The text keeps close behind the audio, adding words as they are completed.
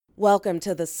Welcome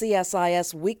to the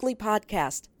CSIS Weekly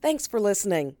Podcast. Thanks for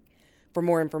listening. For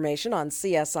more information on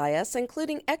CSIS,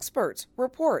 including experts,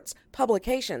 reports,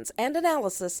 publications, and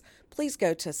analysis, please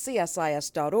go to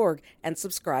csis.org and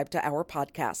subscribe to our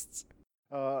podcasts.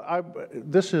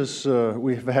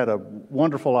 We've had a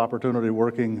wonderful opportunity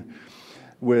working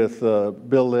with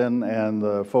Bill Lynn and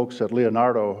the folks at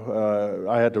Leonardo.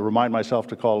 I had to remind myself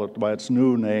to call it by its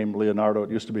new name, Leonardo. It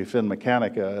used to be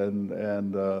Finmeccanica,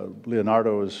 and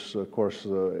Leonardo is, of course,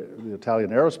 the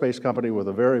Italian aerospace company with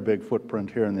a very big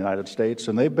footprint here in the United States,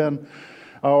 and they've been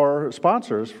our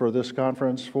sponsors for this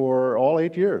conference for all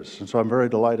 8 years, and so I'm very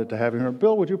delighted to have you here.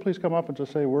 Bill, would you please come up and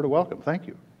just say a word of welcome? Thank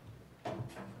you.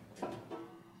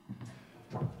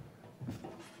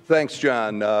 Thanks,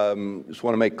 John. Just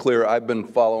want to make clear, I've been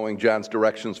following John's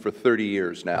directions for 30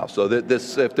 years now, so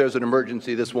if there's an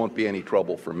emergency, this won't be any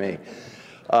trouble for me.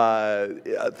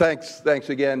 Thanks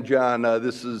again, John.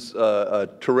 This is a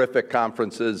terrific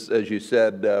conference, as you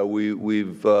said.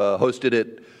 We've hosted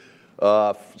it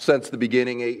since the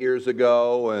beginning 8 years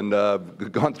ago, and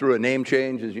gone through a name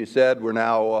change, as you said. We're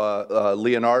now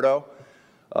Leonardo.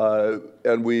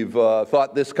 And we've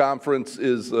thought this conference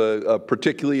is a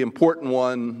particularly important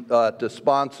one to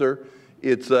sponsor.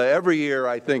 It's every year,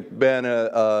 I think, been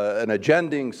an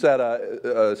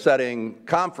setting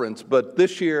conference, but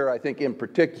this year, I think in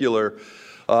particular,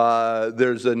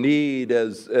 there's a need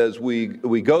as we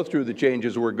go through the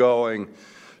changes we're going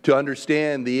to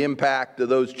understand the impact of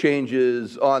those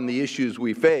changes on the issues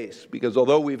we face. Because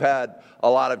although we've had a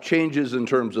lot of changes in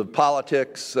terms of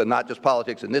politics, and not just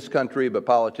politics in this country, but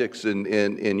politics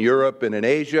in Europe and in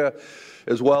Asia,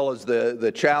 as well as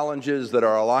the challenges that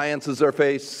our alliances are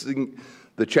facing,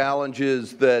 the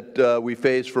challenges that we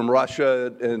face from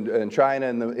Russia and China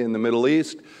in the Middle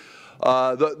East,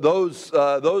 those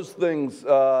things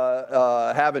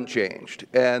haven't changed.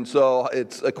 And so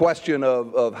it's a question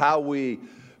of how we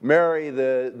marry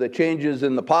the changes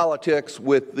in the politics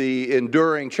with the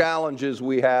enduring challenges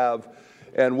we have,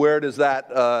 and where does that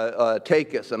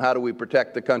take us, and how do we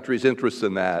protect the country's interests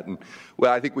in that? And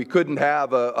well, I think we couldn't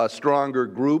have a stronger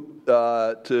group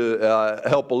to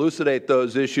help elucidate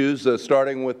those issues,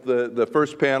 starting with the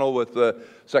first panel with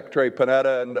Secretary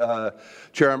Panetta and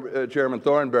Chairman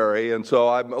Thornberry. And so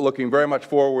I'm looking very much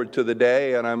forward to the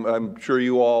day, and I'm sure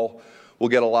you all will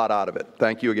get a lot out of it.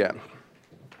 Thank you again.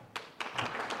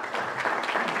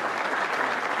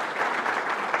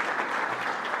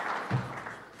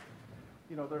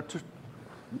 You know, there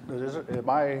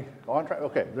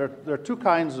are two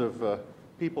kinds of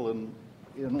people in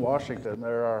Washington.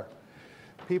 There are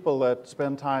people that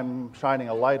spend time shining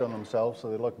a light on themselves so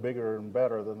they look bigger and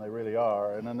better than they really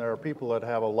are. And then there are people that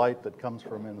have a light that comes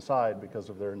from inside because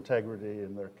of their integrity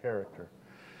and their character.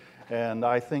 And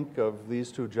I think of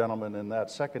these two gentlemen in that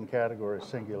second category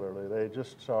singularly. They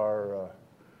just are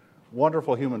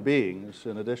wonderful human beings,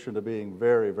 in addition to being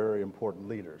very, very important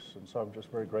leaders. And so I'm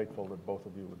just very grateful that both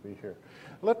of you would be here.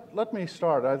 Let me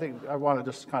start. I think I want to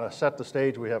just kind of set the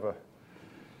stage. We have a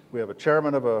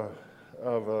chairman of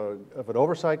an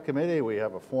oversight committee. We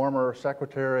have a former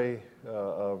secretary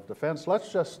of defense.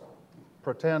 Let's just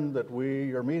pretend that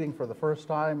you're meeting for the first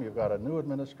time. You've got a new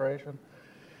administration.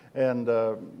 And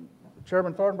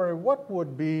Chairman Thornberry, what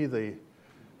would be the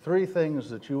 3 things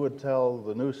that you would tell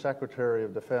the new Secretary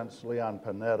of Defense, Leon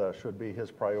Panetta, should be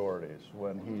his priorities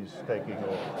when he's taking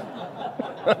over?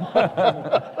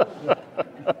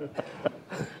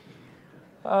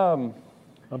 I'm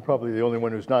probably the only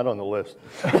one who's not on the list.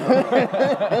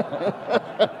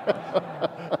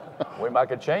 We might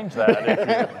could change that.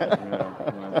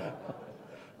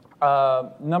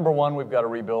 Number one, we've got to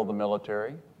rebuild the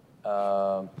military.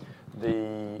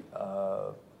 The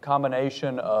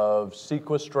combination of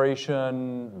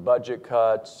sequestration, budget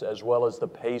cuts, as well as the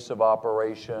pace of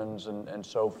operations and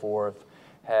so forth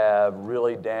have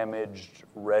really damaged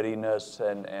readiness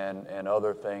and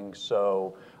other things.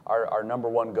 So our number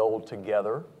one goal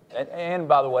together, and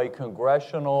by the way,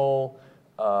 congressional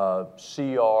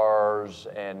CRs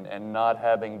and not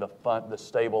having the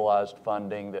stabilized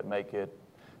funding that make it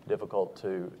difficult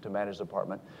to manage the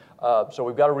department. So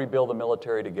we've got to rebuild the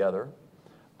military together.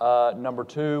 Number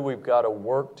 2, we've got to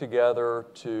work together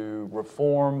to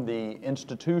reform the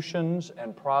institutions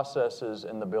and processes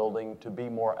in the building to be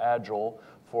more agile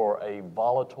for a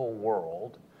volatile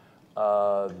world.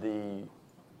 The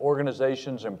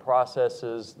organizations and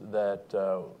processes that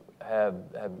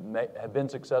have been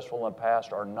successful in the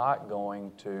past are not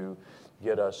going to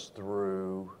get us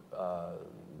through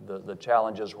the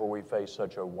challenges where we face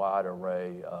such a wide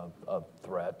array of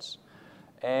threats.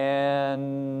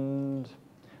 And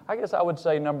I guess I would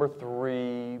say number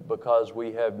 3, because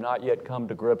we have not yet come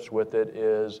to grips with it,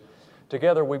 is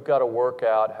together we've got to work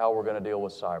out how we're going to deal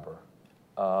with cyber.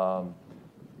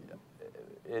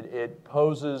 It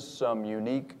poses some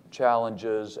unique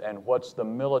challenges, and what's the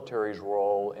military's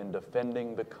role in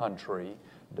defending the country,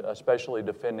 especially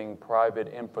defending private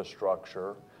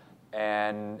infrastructure,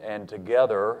 and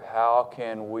together, how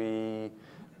can we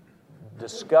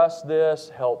discuss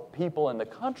this, help people in the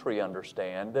country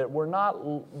understand that we're not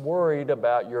worried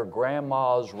about your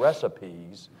grandma's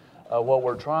recipes. What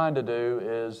we're trying to do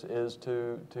is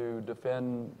to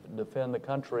defend the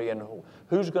country, and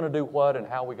who's going to do what and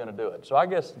how we're going to do it. So I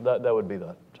guess that would be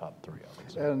the top 3, I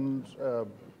would say. And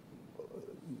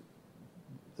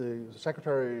the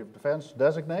Secretary of Defense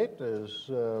designate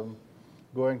is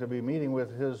going to be meeting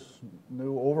with his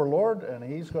new overlord, and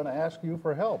he's going to ask you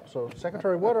for help. So,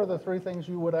 Secretary, what are the 3 things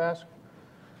you would ask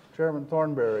Chairman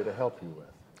Thornberry to help you with?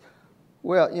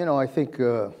 Well, you know, I think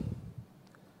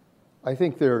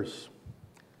there's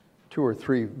 2 or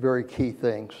 3 very key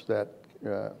things that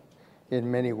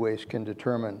in many ways can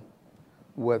determine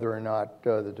whether or not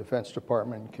the Defense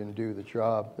Department can do the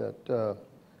job that the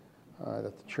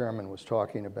chairman was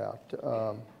talking about.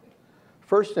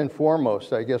 First and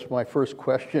foremost, I guess my first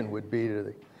question would be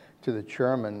to the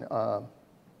chairman,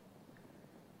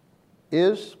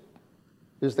 is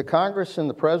the Congress and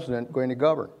the President going to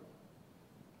govern?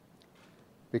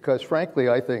 Because frankly,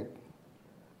 I think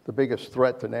the biggest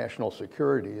threat to national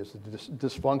security is the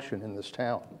dysfunction in this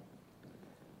town.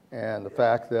 And the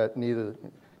fact that neither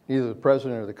the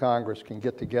President or the Congress can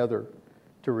get together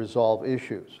to resolve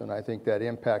issues. And I think that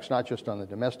impacts not just on the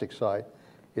domestic side,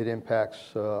 it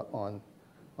impacts on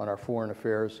our foreign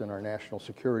affairs and our national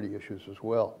security issues as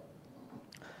well.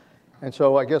 And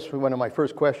so I guess one of my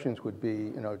first questions would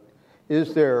be, you know,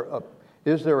 is there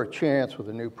a chance with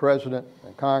a new president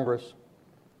and Congress,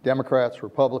 Democrats,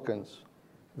 Republicans,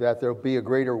 that there'll be a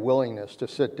greater willingness to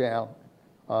sit down,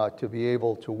 to be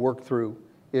able to work through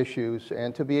issues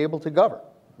and to be able to govern?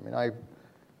 I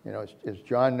mean, as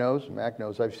John knows, Mac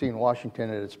knows, I've seen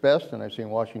Washington at its best and I've seen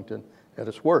Washington at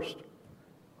its worst.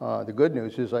 The good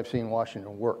news is I've seen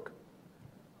Washington work.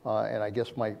 And I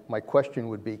guess my question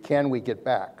would be, can we get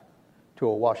back to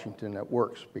a Washington that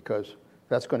works? Because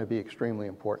that's going to be extremely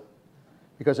important.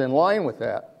 Because in line with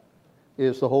that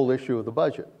is the whole issue of the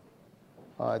budget.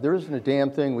 There isn't a damn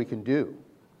thing we can do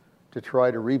to try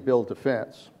to rebuild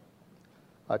defense,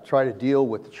 try to deal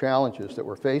with the challenges that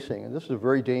we're facing. And this is a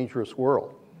very dangerous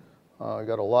world. We've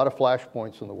got a lot of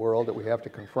flashpoints in the world that we have to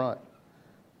confront.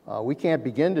 We can't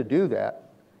begin to do that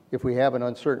if we have an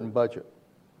uncertain budget.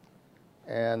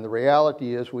 And the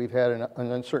reality is we've had an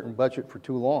uncertain budget for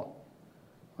too long.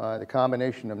 The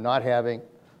combination of not having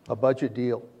a budget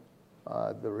deal,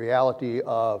 the reality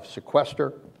of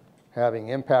sequester having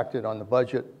impacted on the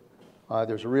budget,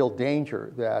 there's a real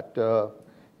danger that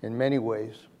in many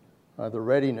ways the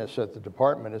readiness at the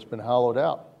department has been hollowed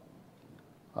out.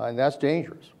 And that's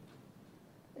dangerous.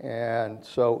 And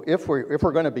so if we're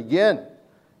going to begin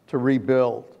to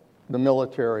rebuild the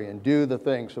military and do the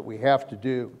things that we have to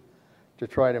do to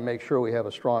try to make sure we have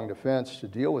a strong defense to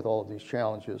deal with all of these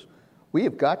challenges, we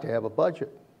have got to have a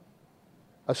budget,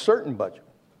 a certain budget,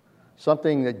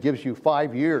 something that gives you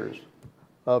 5 years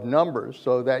of numbers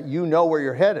so that you know where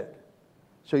you're headed.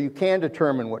 So you can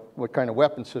determine what kind of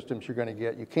weapon systems you're going to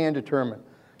get. You can determine,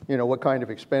 you know, what kind of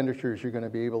expenditures you're going to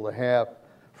be able to have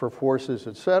for forces,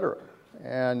 et cetera.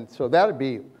 And so that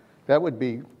would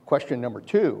be question number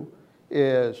 2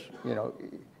 is, you know,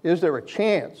 is there a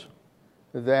chance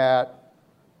that,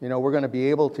 you know, we're going to be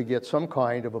able to get some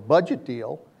kind of a budget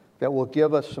deal that will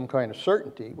give us some kind of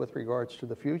certainty with regards to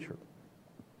the future?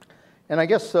 And I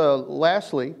guess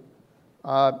lastly,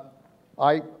 I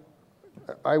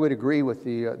would agree with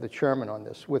the chairman on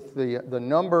this. With the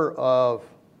number of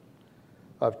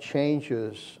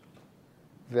changes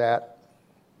that,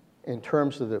 in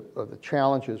terms of the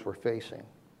challenges we're facing,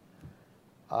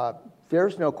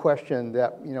 there's no question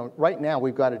that, you know, right now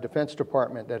we've got a Defense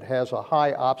Department that has a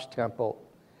high ops tempo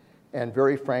and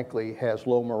very frankly has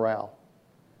low morale.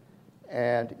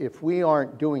 And if we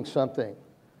aren't doing something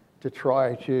to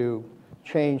try to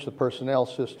change the personnel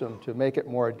system, to make it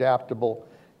more adaptable,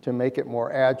 to make it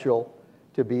more agile,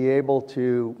 to be able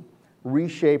to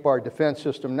reshape our defense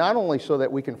system, not only so that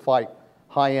we can fight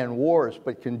high-end wars,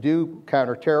 but can do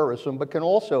counterterrorism, but can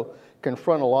also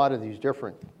confront a lot of these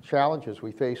different challenges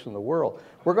we face in the world.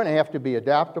 We're going to have to be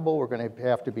adaptable, we're going to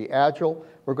have to be agile,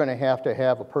 we're going to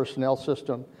have a personnel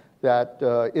system that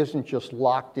isn't just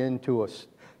locked into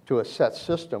a set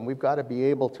system. We've got to be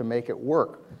able to make it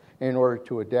work in order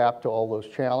to adapt to all those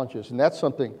challenges. And that's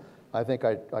something I think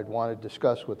I'd want to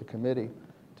discuss with the committee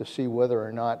to see whether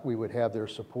or not we would have their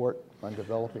support on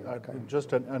developing that kind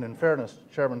of. And in fairness,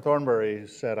 Chairman Thornberry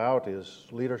set out his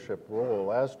leadership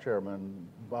role as chairman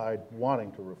by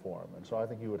wanting to reform, and so I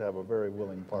think you would have a very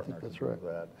willing partner to do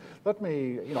that. Let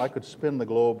me, I could spin the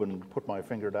globe and put my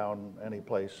finger down any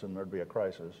place and there'd be a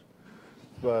crisis.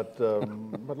 But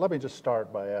let me just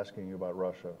start by asking you about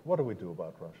Russia. What do we do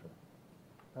about Russia?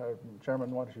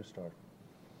 Chairman, why don't you start?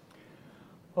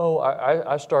 Oh,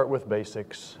 I start with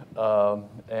basics.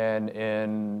 And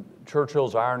in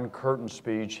Churchill's Iron Curtain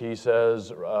speech, he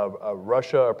says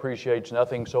Russia appreciates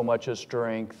nothing so much as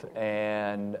strength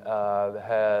and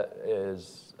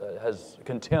has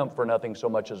contempt for nothing so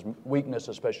much as weakness,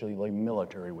 especially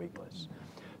military weakness.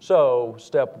 So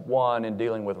step one in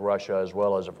dealing with Russia, as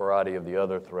well as a variety of the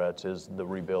other threats, is the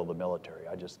rebuild the military.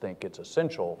 I just think it's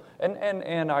essential.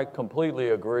 And I completely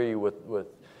agree with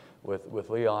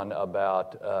Leon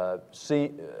about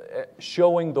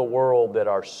showing the world that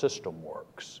our system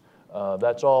works.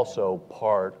 That's also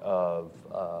part of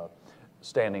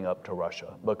standing up to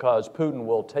Russia, because Putin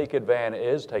will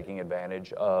is taking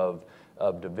advantage of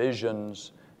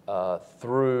divisions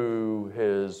through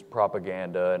his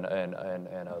propaganda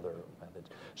and other methods.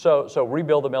 So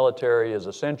rebuild the military is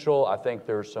essential. I think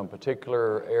there's some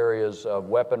particular areas of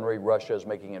weaponry Russia is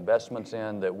making investments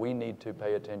in that we need to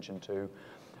pay attention to.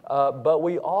 But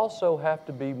we also have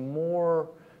to be more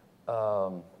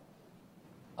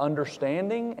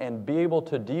understanding and be able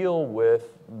to deal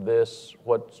with this,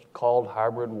 what's called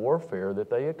hybrid warfare, that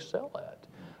they excel at.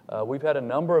 We've had a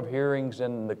number of hearings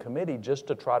in the committee just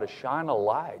to try to shine a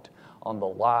light on the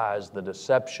lies, the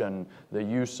deception, the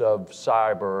use of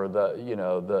cyber,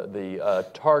 the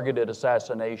targeted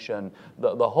assassination,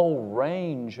 the whole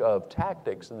range of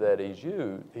tactics that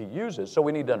he uses. So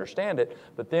we need to understand it,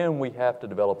 but then we have to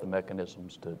develop the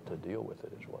mechanisms to deal with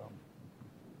it as well.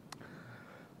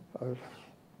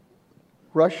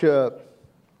 Russia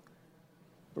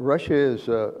is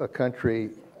a country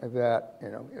that,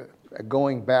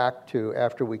 going back to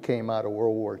after we came out of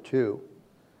World War II,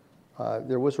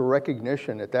 there was a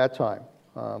recognition at that time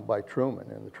by Truman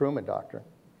and the Truman Doctrine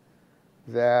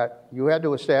that you had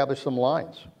to establish some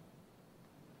lines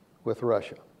with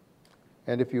Russia.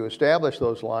 And if you established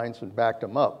those lines and backed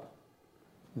them up,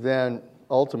 then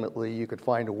ultimately you could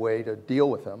find a way to deal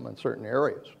with them in certain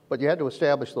areas. But you had to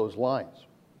establish those lines.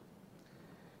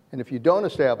 And if you don't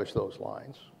establish those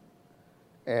lines,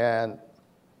 and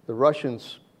the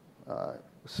Russians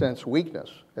sense weakness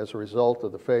as a result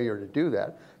of the failure to do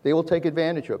that, they will take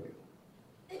advantage of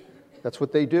you. That's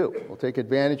what they do. They'll take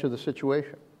advantage of the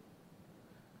situation.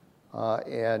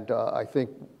 And I think,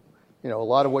 a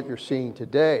lot of what you're seeing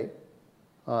today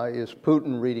is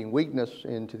Putin reading weakness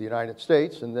into the United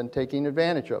States and then taking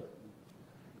advantage of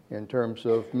it in terms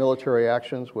of military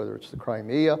actions, whether it's the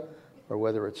Crimea or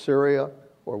whether it's Syria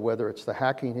or whether it's the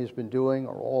hacking he's been doing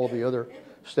or all of the other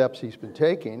steps he's been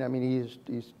taking. I mean,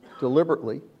 he's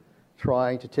deliberately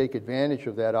trying to take advantage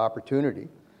of that opportunity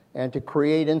and to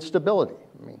create instability.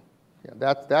 I mean,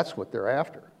 that's what they're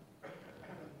after.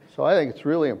 So I think it's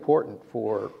really important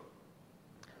for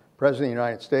the President of the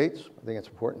United States, I think it's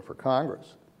important for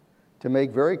Congress, to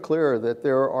make very clear that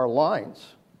there are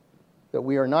lines that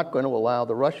we are not going to allow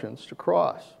the Russians to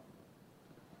cross.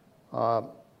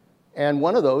 And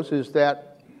one of those is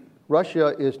that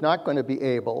Russia is not going to be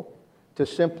able to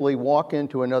simply walk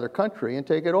into another country and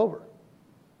take it over.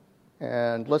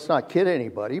 And let's not kid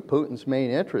anybody, Putin's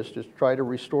main interest is to try to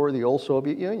restore the old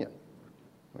Soviet Union.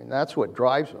 I mean, that's what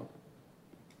drives him.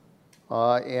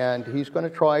 And he's going to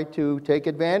try to take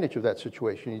advantage of that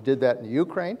situation. He did that in the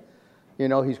Ukraine. He's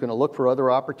going to look for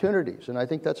other opportunities. And I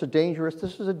think this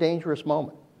is a dangerous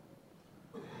moment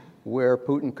where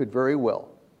Putin could very well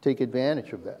take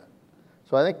advantage of that.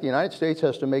 So I think the United States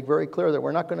has to make very clear that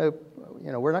we're not going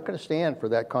to stand for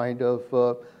that kind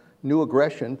of new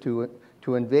aggression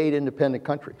to invade independent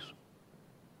countries.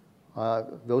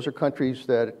 Those are countries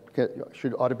that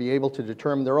ought to be able to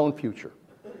determine their own future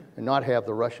and not have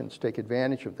the Russians take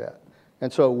advantage of that.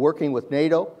 And so working with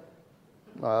NATO,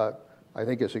 I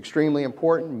think is extremely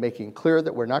important, making clear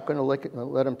that we're not going to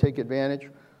let them take advantage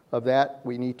of that.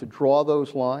 We need to draw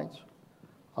those lines.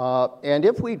 And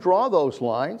if we draw those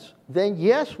lines, then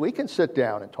yes, we can sit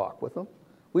down and talk with them.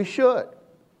 We should.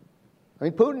 I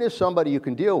mean, Putin is somebody you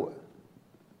can deal with.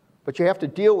 But you have to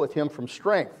deal with him from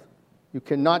strength. You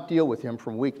cannot deal with him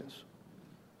from weakness.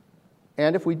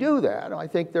 And if we do that, I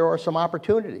think there are some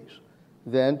opportunities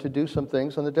then to do some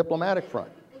things on the diplomatic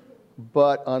front.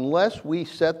 But unless we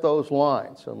set those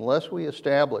lines, unless we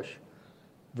establish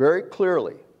very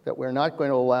clearly that we're not going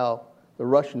to allow the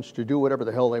Russians to do whatever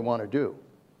the hell they want to do,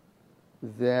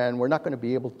 then we're not going to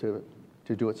be able to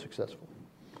do it successfully.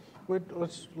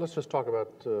 Let's just talk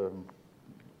about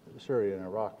Syria and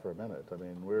Iraq for a minute. I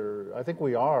mean, I think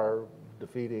we are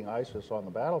defeating ISIS on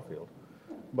the battlefield,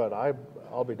 but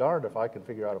I'll be darned if I can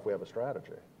figure out if we have a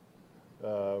strategy.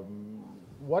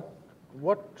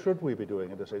 What should we be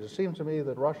doing at this stage? It seems to me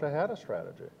that Russia had a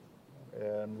strategy,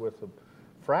 and with a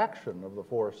fraction of the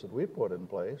force that we put in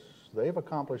place, they've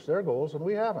accomplished their goals and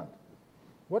we haven't.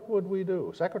 What would we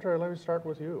do? Secretary, let me start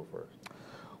with you first.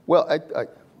 Well,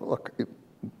 look,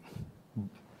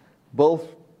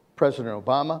 both President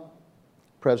Obama,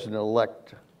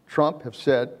 President-elect Trump have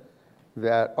said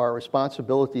that our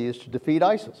responsibility is to defeat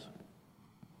ISIS.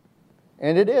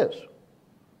 And it is.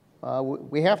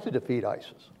 We have to defeat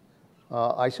ISIS.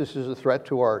 ISIS is a threat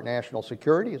to our national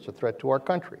security. It's a threat to our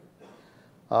country.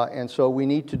 And so we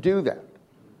need to do that.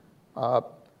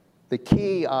 The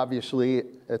key, obviously,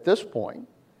 at this point,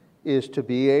 is to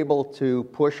be able to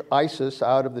push ISIS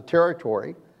out of the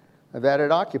territory that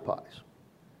it occupies.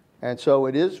 And so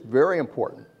it is very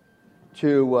important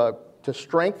to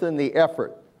strengthen the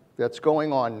effort that's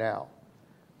going on now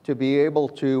to be able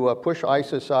to push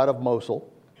ISIS out of Mosul,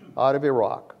 out of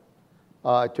Iraq,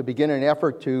 to begin an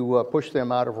effort to push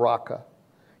them out of Raqqa.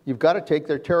 You've got to take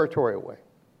their territory away.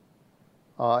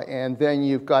 And then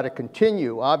you've got to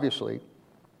continue, obviously.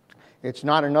 It's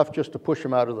not enough just to push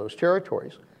them out of those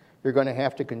territories. You're going to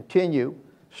have to continue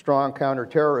strong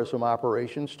counterterrorism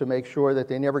operations to make sure that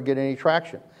they never get any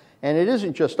traction. And it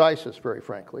isn't just ISIS, very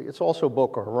frankly. It's also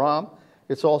Boko Haram.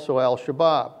 It's also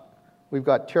Al-Shabaab. We've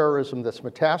got terrorism that's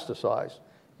metastasized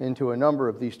into a number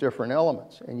of these different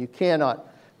elements. And you cannot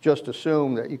just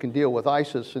assume that you can deal with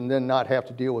ISIS and then not have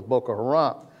to deal with Boko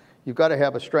Haram. You've got to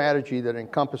have a strategy that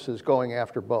encompasses going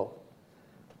after both.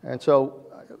 And so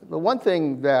the one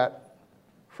thing that,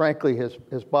 frankly,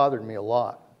 has bothered me a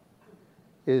lot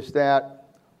is that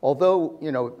although,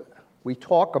 we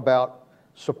talk about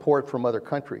support from other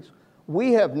countries,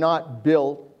 we have not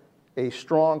built a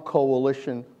strong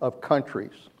coalition of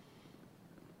countries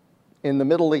in the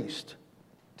Middle East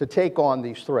to take on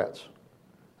these threats.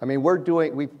 I mean,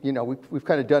 we've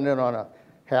kind of done it on a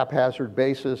haphazard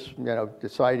basis,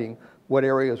 deciding what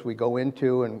areas we go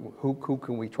into and who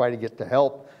can we try to get to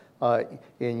help.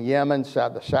 In Yemen,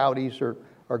 the Saudis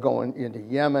are going into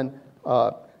Yemen.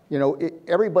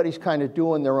 Everybody's kind of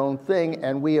doing their own thing,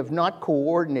 and we have not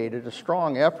coordinated a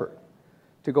strong effort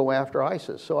to go after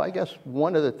ISIS. So I guess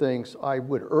one of the things I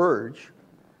would urge,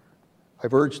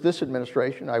 I've urged this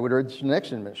administration, I would urge the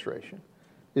next administration,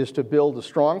 is to build a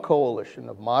strong coalition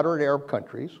of moderate Arab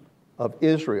countries, of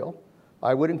Israel.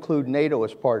 I would include NATO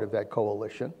as part of that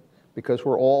coalition, because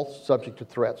we're all subject to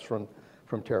threats from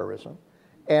terrorism,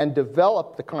 and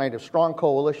develop the kind of strong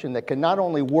coalition that can not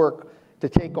only work to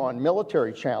take on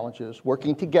military challenges,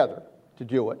 working together to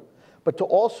do it, but to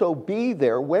also be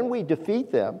there when we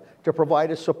defeat them to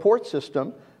provide a support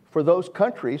system for those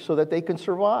countries so that they can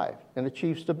survive and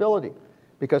achieve stability.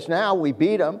 Because now we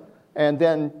beat them and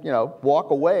then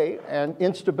walk away, and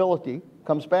instability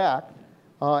comes back,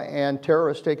 and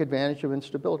terrorists take advantage of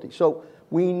instability. So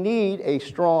we need a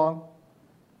strong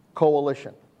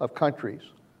coalition of countries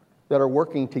that are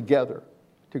working together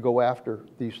to go after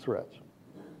these threats.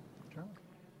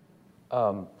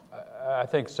 I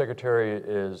think Secretary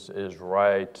is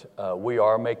right. We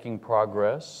are making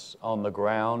progress on the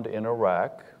ground in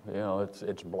Iraq.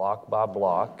 It's block by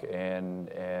block, and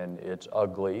it's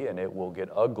ugly, and it will get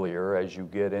uglier as you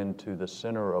get into the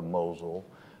center of Mosul.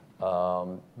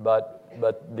 But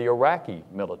the Iraqi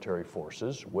military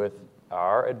forces, with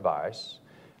our advice,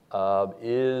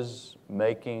 is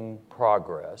making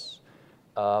progress.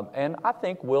 And I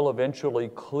think we'll eventually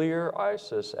clear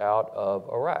ISIS out of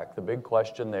Iraq. The big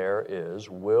question there is,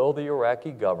 will the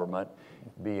Iraqi government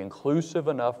be inclusive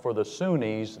enough for the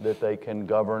Sunnis that they can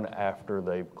govern after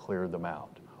they've cleared them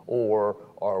out? Or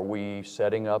are we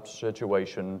setting up a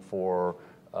situation for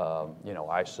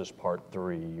ISIS Part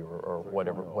 3 or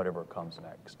whatever comes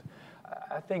next?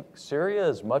 I think Syria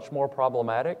is much more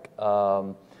problematic.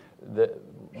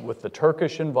 With the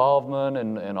Turkish involvement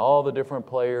and all the different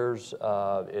players,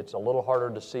 it's a little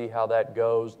harder to see how that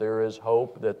goes. There is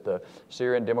hope that the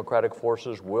Syrian Democratic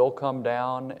Forces will come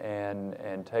down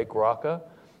and take Raqqa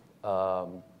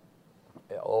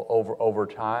over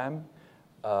time.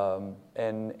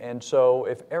 And so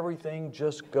if everything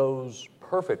just goes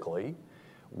perfectly,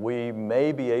 we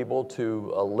may be able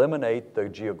to eliminate the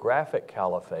geographic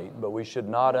caliphate, but we should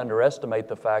not underestimate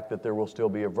the fact that there will still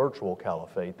be a virtual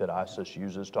caliphate that ISIS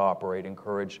uses to operate,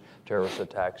 encourage terrorist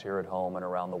attacks here at home and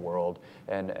around the world.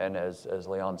 And as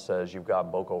Leon says, you've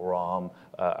got Boko Haram,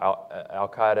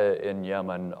 Al-Qaeda in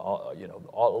Yemen,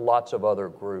 lots of other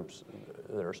groups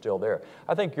that are still there.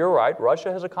 I think you're right.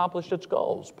 Russia has accomplished its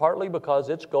goals, partly because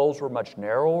its goals were much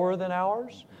narrower than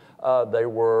ours. They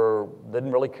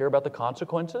didn't really care about the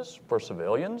consequences for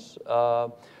civilians.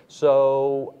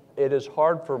 So it is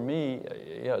hard for me.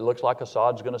 It looks like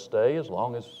Assad's going to stay as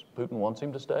long as Putin wants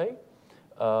him to stay.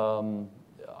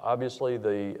 Obviously,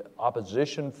 the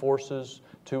opposition forces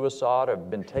to Assad have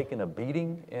been taking a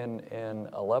beating in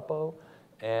Aleppo,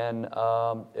 and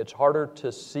it's harder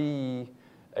to see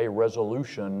a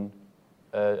resolution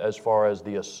as far as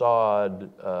the Assad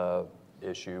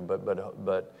issue,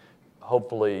 but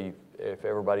hopefully, if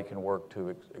everybody can work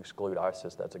to exclude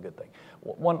ISIS, that's a good thing.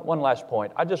 One last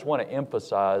point. I just want to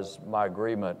emphasize my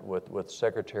agreement with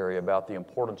Secretary about the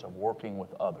importance of working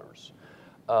with others.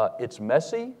 It's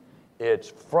messy. It's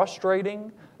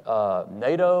frustrating.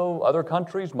 NATO, other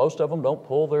countries, most of them don't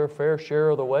pull their fair share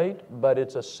of the weight, but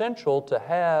it's essential to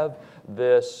have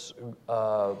this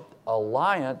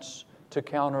alliance to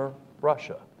counter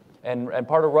Russia. And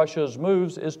part of Russia's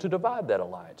moves is to divide that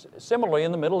alliance. Similarly,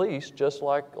 in the Middle East, just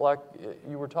like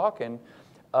you were talking,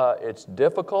 it's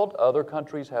difficult. Other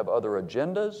countries have other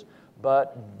agendas,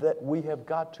 but that we have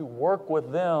got to work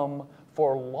with them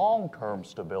for long-term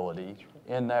stability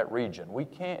in that region. We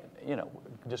can't,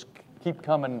 just keep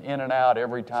coming in and out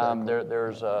every time. Exactly.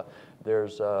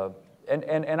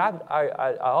 And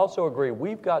I also agree.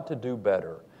 We've got to do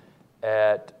better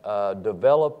at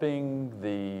developing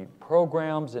the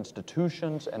programs,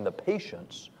 institutions, and the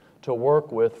patience to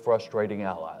work with frustrating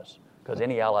allies, because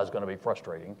any ally is going to be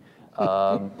frustrating.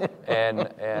 One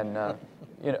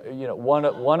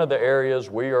of the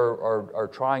areas we are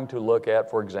trying to look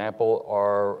at, for example,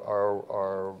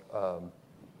 are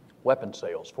weapon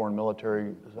sales, foreign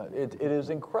military. It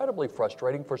is incredibly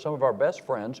frustrating for some of our best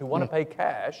friends who want to pay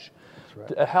cash.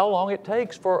 Right. How long it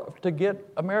takes to get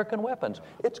American weapons.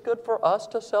 It's good for us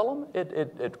to sell them.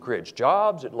 It creates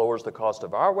jobs. It lowers the cost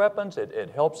of our weapons. It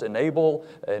helps enable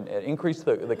and increase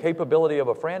the capability of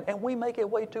a friend, and we make it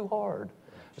way too hard.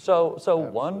 So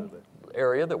one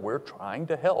area that we're trying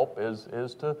to help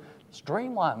is to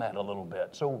streamline that a little bit.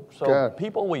 So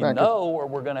people we know or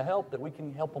we're going to help, that we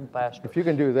can help them faster. If you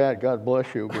can do that, God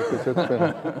bless you, because it's been,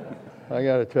 I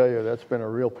got to tell you, that's been a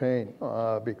real pain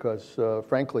because,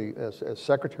 frankly, as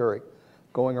secretary,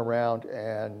 going around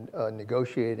and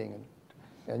negotiating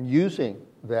and using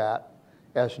that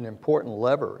as an important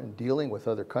lever in dealing with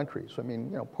other countries. I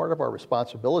mean, part of our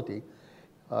responsibility,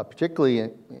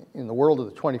 particularly in the world of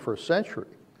the 21st century,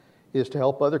 is to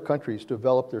help other countries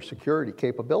develop their security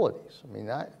capabilities. I mean,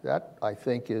 that I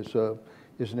think is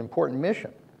an important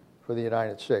mission for the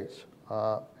United States.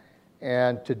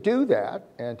 And to do that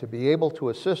and to be able to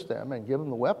assist them and give them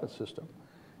the weapon system,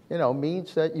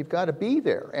 means that you've got to be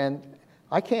there. And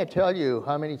I can't tell you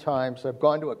how many times I've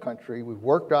gone to a country, we've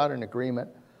worked out an agreement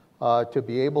to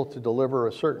be able to deliver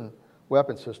a certain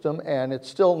weapon system, and it's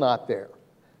still not there.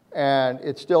 And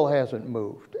it still hasn't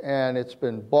moved, and it's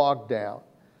been bogged down.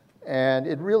 And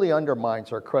it really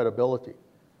undermines our credibility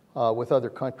with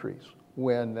other countries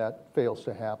when that fails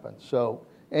to happen. So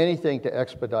anything to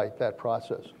expedite that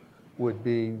process would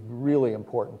be really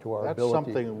important to our ability. That's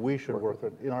something we should work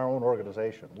with in our own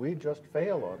organization. We just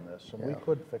fail on this, and we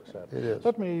could fix that. It is.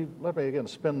 Let me again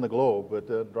spin the globe,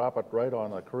 but drop it right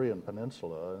on the Korean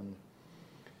Peninsula.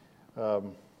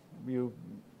 And you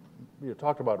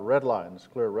talked about red lines,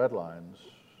 clear red lines.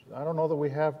 I don't know that we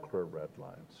have clear red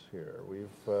lines here.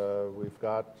 We've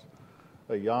got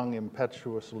a young,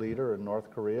 impetuous leader in North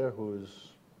Korea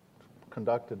who's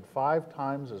conducted 5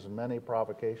 times as many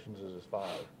provocations as his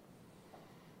father.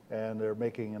 And they're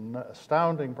making an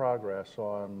astounding progress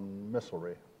on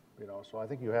missilery. So I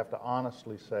think you have to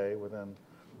honestly say within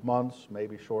months,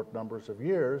 maybe short numbers of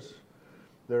years,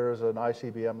 there is an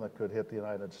ICBM that could hit the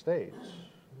United States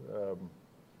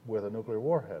with a nuclear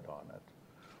warhead on it.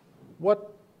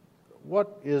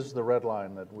 What is the red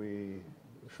line that we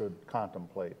should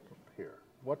contemplate here?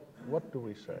 What do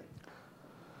we say?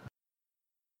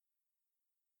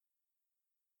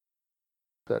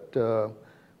 That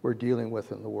we're dealing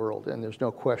with in the world, and there's no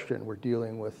question we're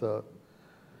dealing with a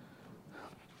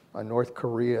North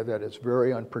Korea that is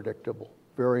very unpredictable,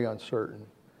 very uncertain,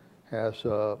 has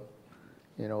a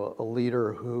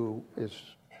leader who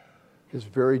is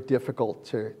very difficult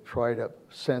to try to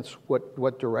sense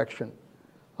what direction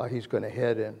he's going to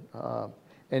head in.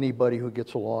 anybody who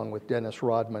gets along with Dennis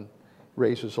Rodman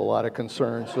raises a lot of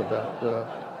concerns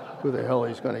about who the hell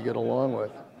he's going to get along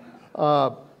with.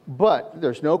 But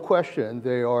there's no question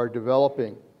they are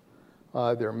developing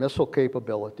their missile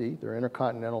capability, their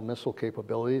intercontinental missile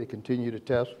capability. They continue to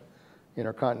test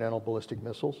intercontinental ballistic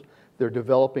missiles. They're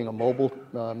developing a mobile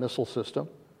missile system,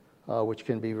 which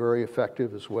can be very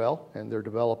effective as well, and they're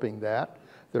developing that.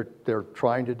 They're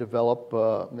trying to develop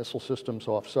missile systems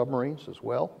off submarines as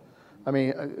well. I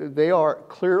mean, they are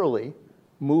clearly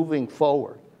moving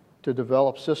forward to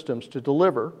develop systems to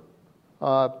deliver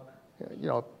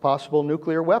possible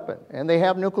nuclear weapon. And they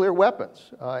have nuclear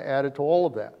weapons added to all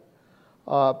of that.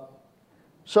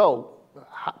 So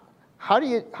how do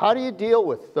you deal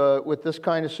with this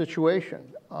kind of situation?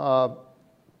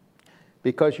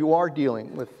 Because you are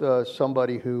dealing with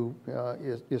somebody who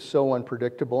is so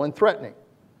unpredictable and threatening.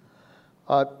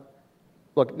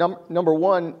 Look, number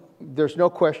one, there's no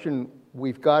question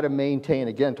we've got to maintain,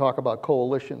 again, talk about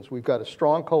coalitions. We've got a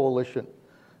strong coalition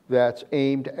that's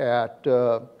aimed at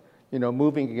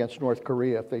moving against North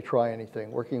Korea if they try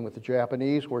anything, working with the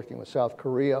Japanese, working with South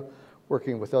Korea,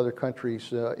 working with other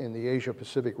countries in the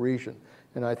Asia-Pacific region.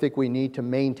 And I think we need to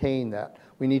maintain that.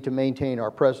 We need to maintain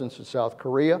our presence in South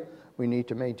Korea. We need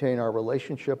to maintain our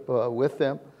relationship with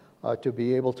them to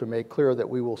be able to make clear that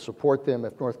we will support them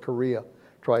if North Korea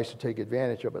tries to take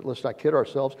advantage of it. Let's not kid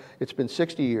ourselves. It's been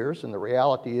 60 years, and the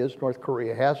reality is North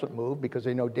Korea hasn't moved because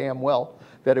they know damn well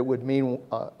that it would mean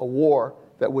a war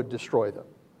that would destroy them.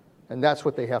 And that's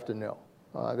what they have to know,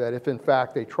 that if in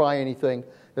fact they try anything,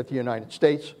 that the United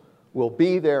States will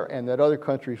be there and that other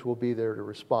countries will be there to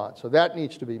respond. So that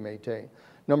needs to be maintained.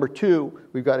 Number two,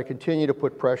 we've got to continue to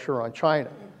put pressure on China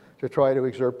to try to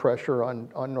exert pressure on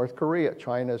North Korea.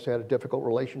 China has had a difficult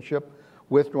relationship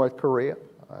with North Korea.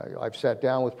 I've sat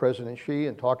down with President Xi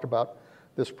and talked about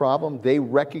this problem. They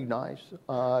recognize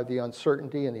the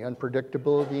uncertainty and the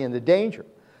unpredictability and the danger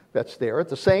that's there. At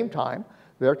the same time,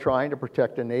 they're trying to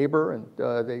protect a neighbor, and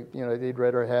they'd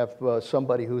rather have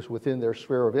somebody who's within their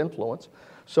sphere of influence.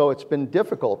 So it's been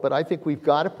difficult, but I think we've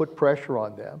got to put pressure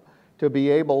on them to be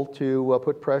able to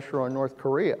put pressure on North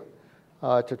Korea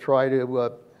to try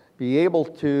to be able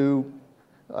to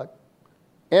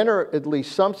enter at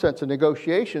least some sense of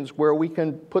negotiations where we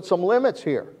can put some limits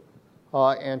here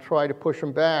and try to push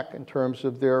them back in terms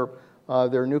of their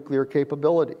nuclear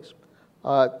capabilities.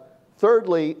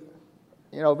 Thirdly,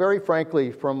 very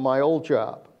frankly, from my old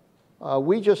job,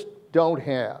 we just don't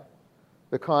have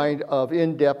the kind of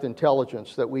in-depth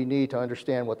intelligence that we need to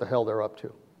understand what the hell they're up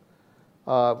to.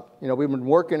 We've been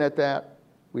working at that.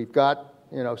 We've got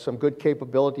some good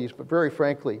capabilities, but very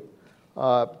frankly,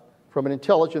 from an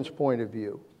intelligence point of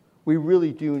view, we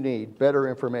really do need better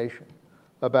information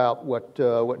about what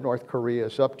North Korea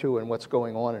is up to and what's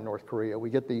going on in North Korea. We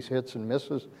get these hits and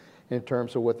misses in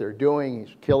terms of what they're doing.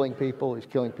 He's killing people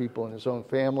in his own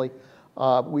family.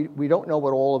 We don't know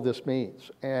what all of this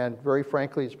means. And very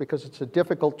frankly, it's because it's a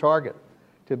difficult target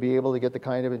to be able to get the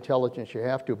kind of intelligence you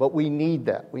have to. But we need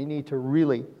that. We need to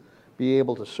really be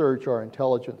able to surge our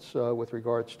intelligence with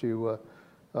regards to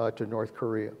North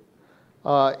Korea.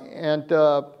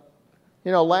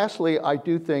 Lastly, I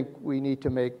do think we need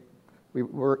to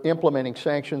we're implementing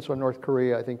sanctions on North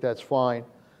Korea. I think that's fine.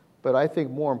 But I think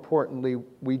more importantly,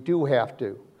 we do have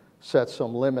to set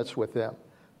some limits with them,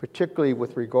 particularly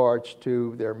with regards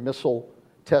to their missile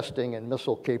testing and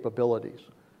missile capabilities.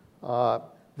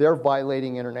 They're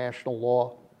violating international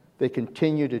law. They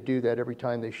continue to do that every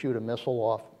time they shoot a missile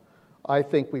off. I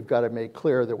think we've got to make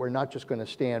clear that we're not just going to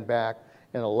stand back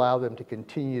and allow them to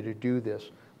continue to do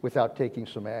this without taking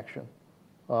some action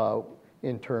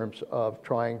in terms of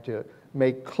trying to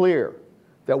make clear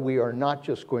that we are not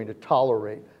just going to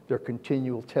tolerate their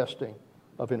continual testing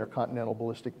of intercontinental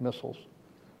ballistic missiles.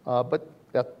 But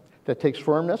that takes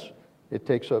firmness. It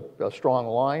takes a strong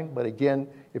line. But again,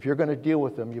 if you're going to deal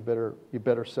with them, you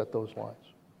better set those lines.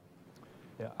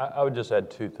 Yeah, I would just add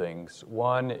two things.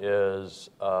 One is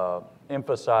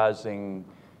emphasizing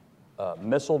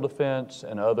missile defense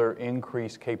and other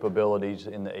increased capabilities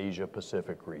in the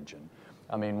Asia-Pacific region.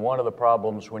 I mean, one of the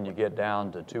problems when you get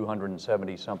down to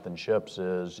 270-something ships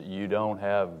is you don't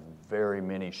have very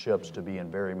many ships to be in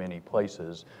very many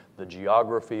places. The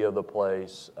geography of the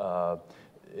place,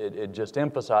 it just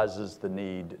emphasizes the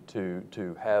need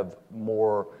to have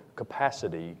more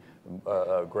capacity,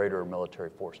 greater military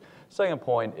force. Second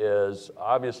point is,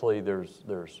 obviously,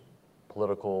 there's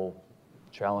political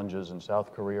challenges in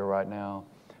South Korea right now.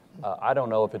 I don't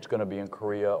know if it's going to be in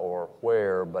Korea or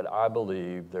where, but I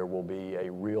believe there will be a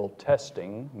real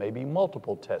testing, maybe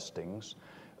multiple testings,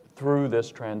 through this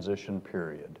transition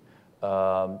period.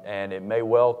 And it may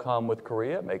well come with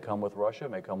Korea, it may come with Russia,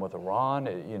 it may come with Iran.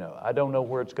 I don't know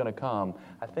where it's going to come.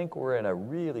 I think we're in a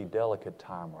really delicate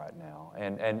time right now.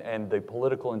 And the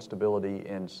political instability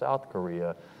in South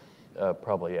Korea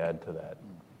probably add to that.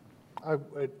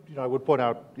 I would point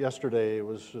out yesterday it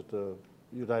was at the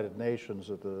United Nations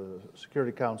that the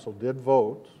Security Council did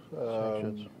vote,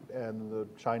 and the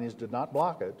Chinese did not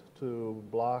block it, to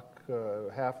block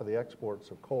half of the exports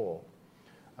of coal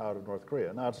out of North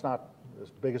Korea. Now, it's not as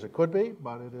big as it could be,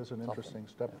 but it is an interesting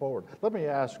step forward. Let me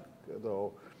ask,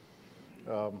 though,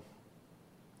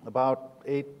 about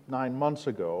 8-9 months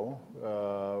ago,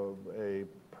 a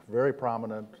very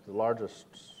prominent, the largest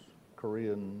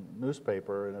Korean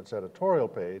newspaper in its editorial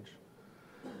page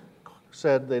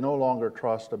said they no longer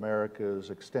trust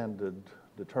America's extended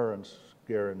deterrence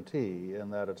guarantee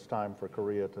and that it's time for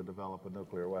Korea to develop a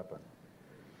nuclear weapon.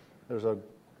 There's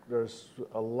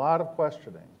a lot of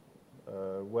questioning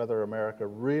whether America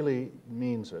really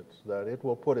means it, that it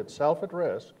will put itself at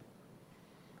risk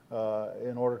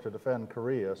in order to defend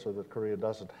Korea so that Korea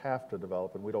doesn't have to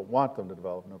develop, and we don't want them to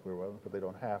develop nuclear weapons, but they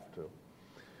don't have to.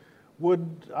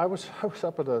 I was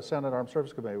up at the Senate Armed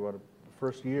Services Committee the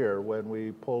first year when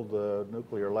we pulled the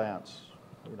nuclear lance,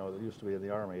 that used to be in the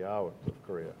Army, out of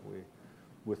Korea. We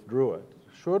withdrew it.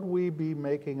 Should we be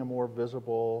making a more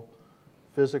visible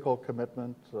physical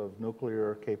commitment of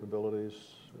nuclear capabilities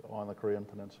on the Korean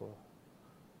Peninsula?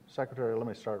 Secretary, let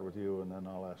me start with you, and then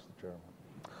I'll ask the chairman.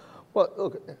 Well,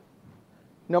 look,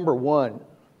 number one,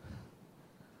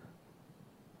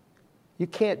 you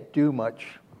can't do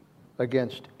much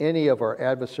against any of our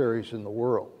adversaries in the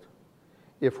world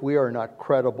if we are not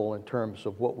credible in terms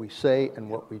of what we say and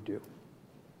what we do.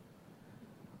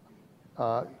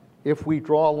 If we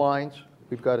draw lines,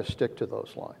 we've got to stick to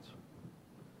those lines.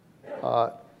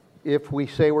 If we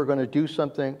say we're going to do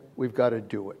something, we've got to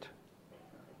do it.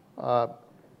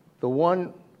 The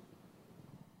one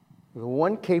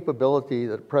capability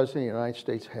that the President of the United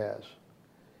States has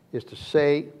is to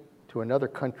say to another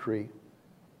country,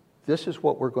 this is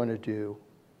what we're going to do,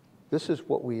 this is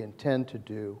what we intend to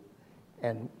do,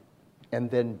 and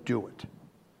then do it.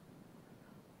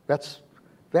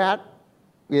 That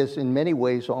is in many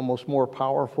ways almost more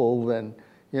powerful than,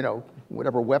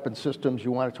 whatever weapon systems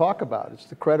you want to talk about. It's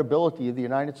the credibility of the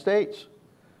United States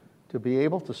to be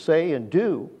able to say and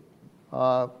do,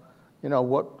 what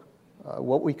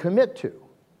we commit to.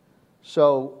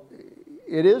 So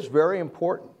it is very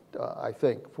important, I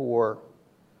think, for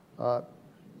the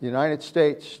United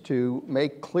States to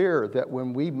make clear that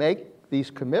when we make these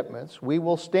commitments, we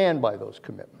will stand by those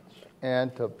commitments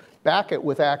and to back it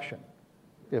with action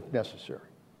if necessary.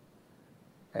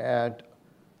 And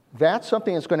that's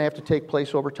something that's going to have to take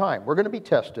place over time. We're going to be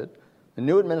tested. The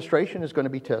new administration is going to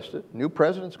be tested. New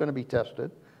president's going to be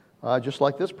tested, just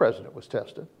like this president was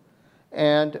tested.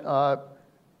 And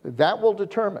that will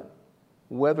determine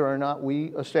whether or not we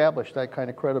establish that kind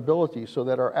of credibility so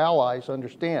that our allies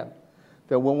understand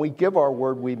that when we give our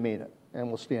word, we mean it, and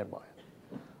we'll stand by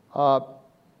it.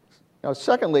 Now,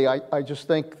 secondly, I just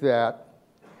think that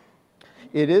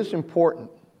it is important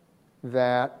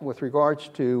that with regards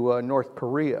to North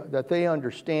Korea, that they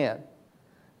understand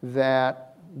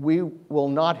that we will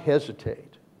not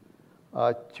hesitate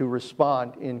to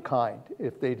respond in kind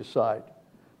if they decide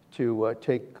to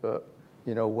take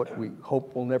what we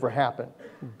hope will never happen.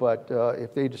 But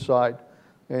if they decide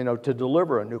to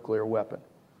deliver a nuclear weapon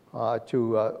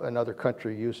to another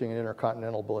country using an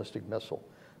intercontinental ballistic missile,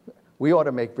 we ought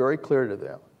to make very clear to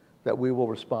them that we will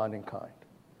respond in kind.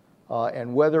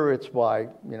 And whether it's by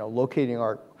locating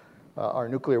our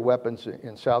nuclear weapons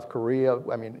in South Korea,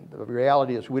 the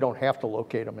reality is we don't have to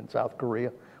locate them in South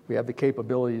Korea. We have the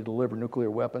capability to deliver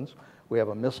nuclear weapons. We have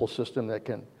a missile system that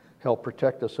can help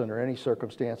protect us under any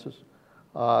circumstances.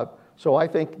 So I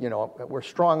think we're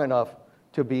strong enough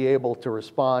to be able to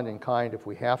respond in kind if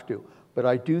we have to. But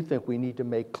I do think we need to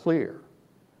make clear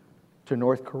to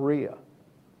North Korea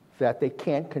that they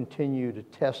can't continue to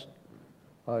test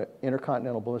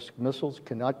intercontinental ballistic missiles,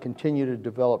 cannot continue to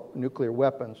develop nuclear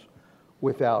weapons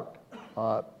without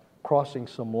crossing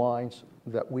some lines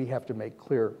that we have to make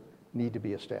clear need to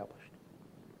be established.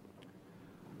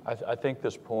 I think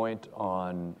this point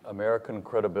on American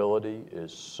credibility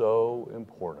is so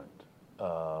important.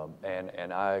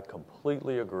 And I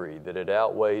completely agree that it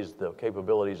outweighs the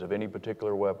capabilities of any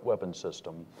particular weapon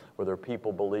system, whether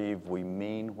people believe we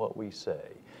mean what we say.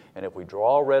 And if we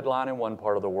draw a red line in one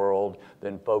part of the world,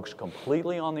 then folks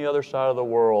completely on the other side of the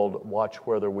world watch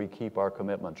whether we keep our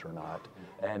commitments or not.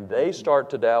 And they start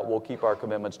to doubt we'll keep our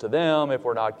commitments to them if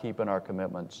we're not keeping our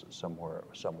commitments somewhere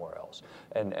else.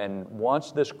 And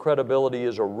once this credibility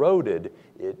is eroded,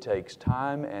 it takes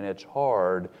time and it's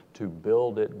hard to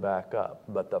build it back up.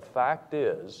 But the fact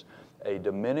is, a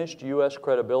diminished U.S.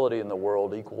 credibility in the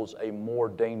world equals a more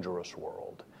dangerous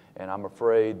world. And I'm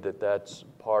afraid that that's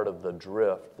part of the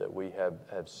drift that we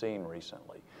have seen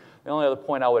recently. The only other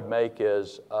point I would make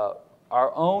is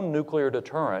our own nuclear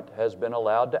deterrent has been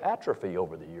allowed to atrophy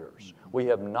over the years. We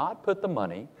have not put the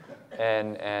money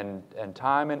and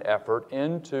time and effort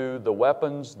into the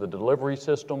weapons, the delivery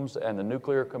systems, and the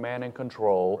nuclear command and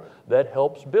control that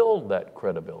helps build that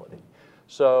credibility.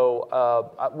 So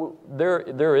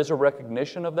there is a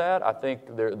recognition of that. I think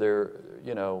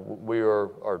we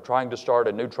are trying to start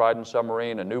a new Trident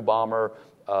submarine, a new bomber.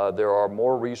 There are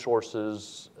more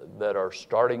resources that are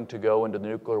starting to go into the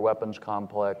nuclear weapons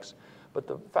complex. But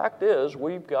the fact is,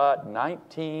 we've got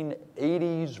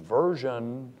 1980s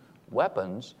version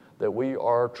weapons that we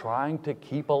are trying to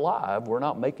keep alive. We're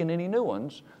not making any new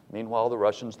ones. Meanwhile, the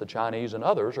Russians, the Chinese, and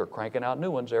others are cranking out new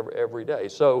ones every day.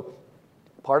 So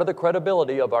part of the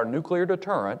credibility of our nuclear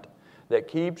deterrent that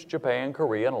keeps Japan,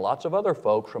 Korea, and lots of other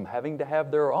folks from having to have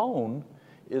their own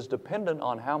is dependent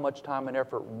on how much time and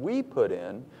effort we put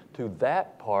in to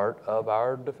that part of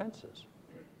our defenses.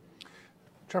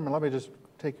 Chairman, let me just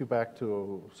take you back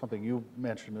to something you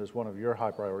mentioned as one of your high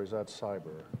priorities, that's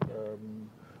cyber.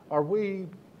 Are we,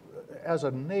 as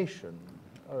a nation,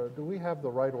 do we have the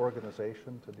right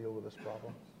organization to deal with this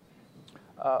problem?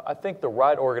 I think the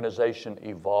right organization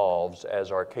evolves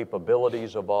as our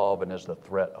capabilities evolve and as the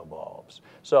threat evolves.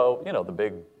 So, the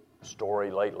big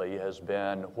story lately has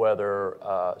been whether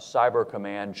Cyber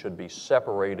Command should be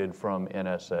separated from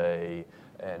NSA,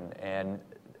 and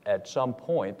at some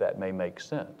point that may make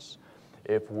sense.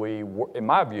 In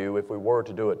my view, if we were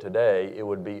to do it today, it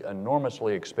would be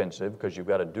enormously expensive because you've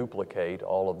got to duplicate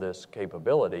all of this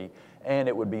capability, and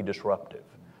it would be disruptive.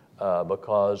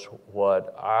 Because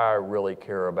what I really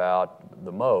care about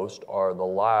the most are the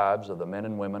lives of the men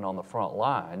and women on the front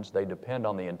lines. They depend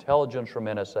on the intelligence from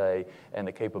NSA and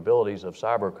the capabilities of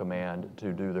Cyber Command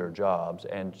to do their jobs,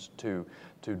 and to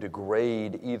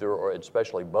degrade either or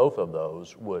especially both of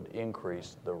those would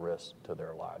increase the risk to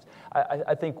their lives.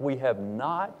 I think we have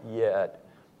not yet,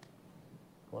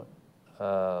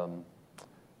 I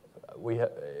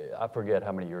forget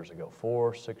how many years ago,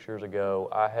 4, 6 years ago,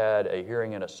 I had a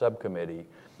hearing in a subcommittee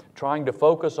trying to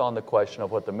focus on the question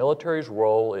of what the military's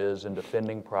role is in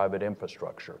defending private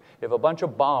infrastructure. If a bunch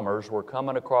of bombers were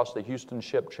coming across the Houston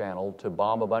Ship Channel to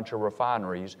bomb a bunch of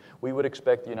refineries, we would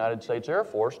expect the United States Air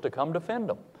Force to come defend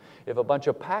them. If a bunch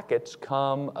of packets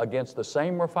come against the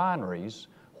same refineries,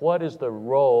 what is the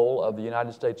role of the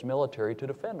United States military to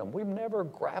defend them? We've never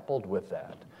grappled with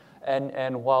that.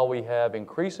 And while we have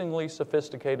increasingly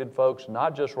sophisticated folks,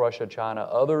 not just Russia, China,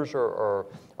 others are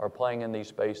playing in these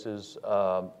spaces,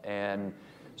 and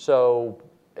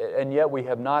yet we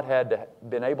have not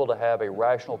been able to have a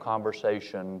rational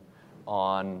conversation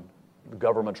on the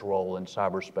government's role in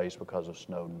cyberspace because of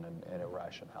Snowden and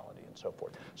irrationality and so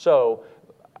forth. So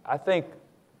I think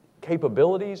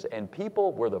capabilities and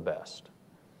people, we're the best.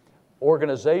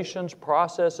 Organizations,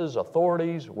 processes,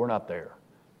 authorities, we're not there.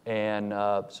 And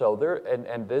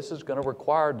and this is going to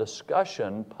require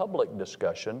discussion, public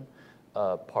discussion,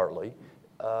 partly,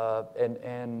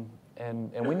 and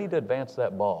we need to advance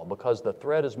that ball because the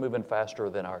threat is moving faster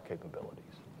than our capabilities.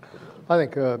 I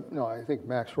think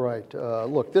Mac's right.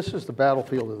 Look, this is the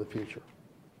battlefield of the future.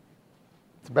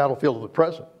 It's the battlefield of the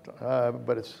present,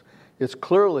 but it's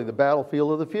clearly the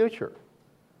battlefield of the future.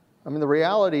 I mean, the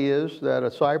reality is that a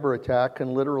cyber attack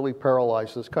can literally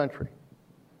paralyze this country.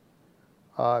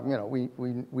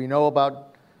 We know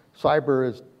about cyber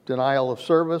as denial of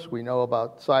service. We know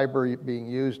about cyber being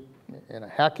used in a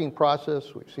hacking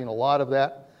process. We've seen a lot of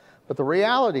that. But the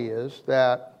reality is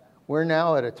that we're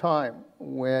now at a time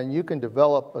when you can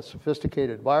develop a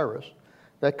sophisticated virus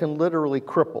that can literally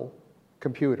cripple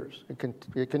computers. It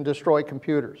can destroy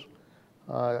computers.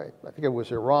 I think it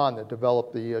was Iran that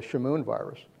developed the Shamoon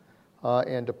virus.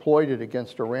 And deployed it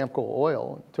against Aramco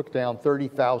Oil, and took down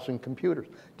 30,000 computers,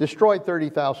 destroyed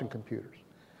 30,000 computers.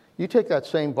 You take that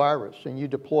same virus and you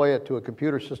deploy it to a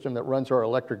computer system that runs our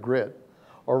electric grid,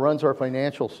 or runs our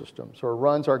financial systems, or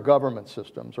runs our government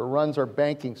systems, or runs our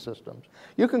banking systems.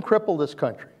 You can cripple this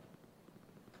country.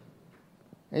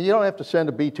 And you don't have to send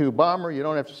a B-2 bomber, you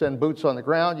don't have to send boots on the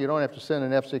ground, you don't have to send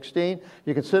an F-16.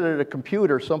 You can sit at a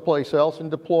computer someplace else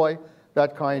and deploy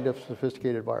that kind of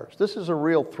sophisticated virus. This is a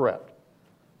real threat.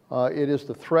 It is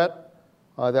the threat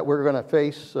that we're going to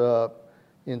face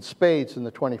in spades in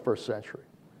the 21st century.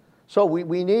 So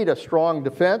we need a strong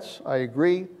defense. I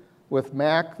agree with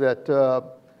Mac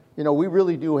that we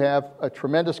really do have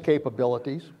tremendous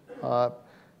capabilities. With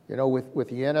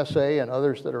the NSA and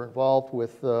others that are involved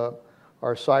with our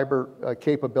cyber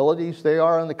capabilities, they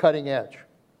are on the cutting edge.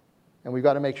 And we've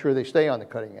got to make sure they stay on the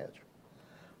cutting edge.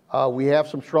 We have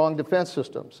some strong defense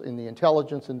systems in the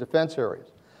intelligence and defense areas.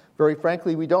 Very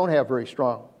frankly, we don't have very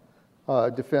strong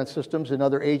defense systems in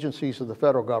other agencies of the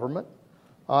federal government.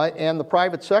 And the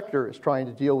private sector is trying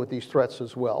to deal with these threats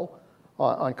as well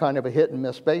on kind of a hit and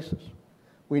miss basis.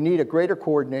 We need a greater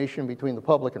coordination between the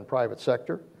public and private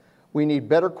sector. We need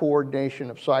better coordination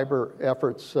of cyber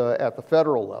efforts at the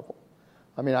federal level.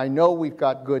 I mean, I know we've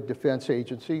got good defense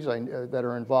agencies that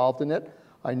are involved in it.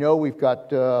 I know we've got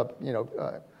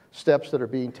steps that are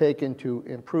being taken to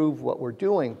improve what we're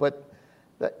doing. But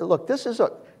look, this is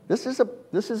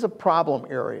a problem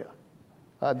area.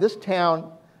 This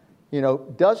town,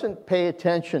 doesn't pay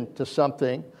attention to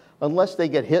something unless they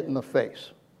get hit in the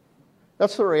face.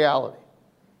 That's the reality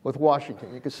with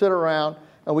Washington. You can sit around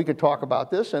and we could talk about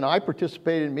this, and I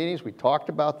participated in meetings, we talked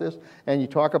about this, and you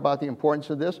talk about the importance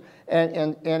of this,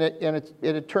 and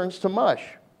it turns to mush.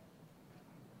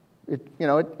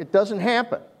 It doesn't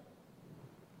happen.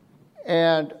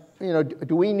 And,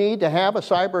 do we need to have a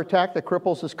cyber attack that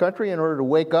cripples this country in order to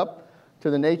wake up to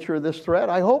the nature of this threat?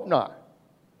 I hope not.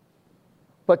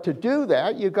 But to do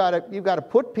that, you've got to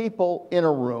put people in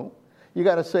a room. You've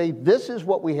got to say, this is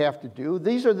what we have to do.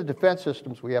 These are the defense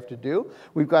systems we have to do.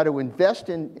 We've got to invest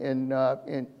in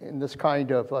this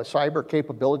kind of cyber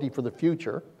capability for the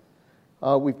future.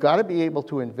 We've got to be able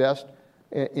to invest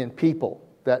in people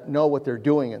that know what they're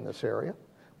doing in this area.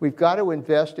 We've got to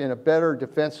invest in a better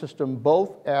defense system,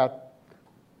 both at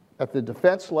the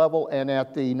defense level and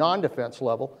at the non-defense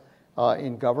level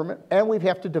in government. And we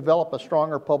have to develop a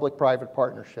stronger public-private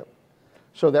partnership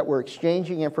so that we're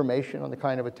exchanging information on the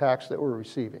kind of attacks that we're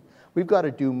receiving. We've got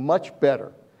to do much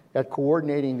better at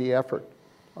coordinating the effort.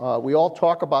 We all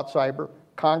talk about cyber.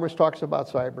 Congress talks about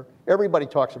cyber. Everybody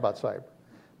talks about cyber.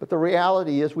 But the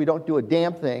reality is we don't do a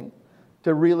damn thing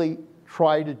to really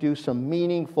try to do some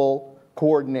meaningful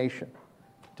coordination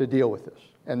to deal with this.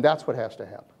 And that's what has to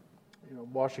happen.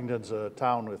 Washington's a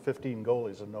town with 15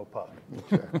 goalies and no puck.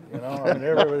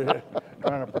 Everybody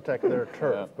trying to protect their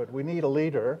turf. Yeah. But we need a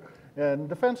leader. And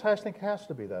defense, I think, has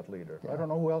to be that leader. Yeah. I don't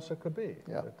know who else it could be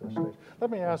at this stage.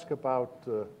 Let me ask about,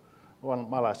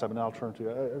 my last time, and I'll turn to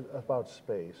you, about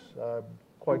space. I'm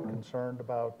quite concerned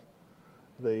about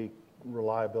the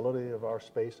reliability of our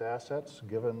space assets,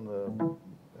 given the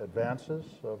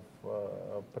advances of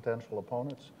potential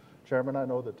opponents. Chairman, I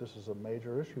know that this is a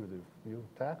major issue that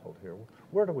you've tackled here.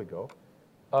 Where do we go?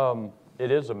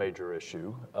 It is a major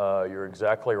issue. You're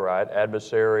exactly right.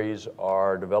 Adversaries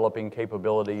are developing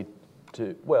capability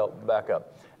back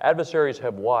up. Adversaries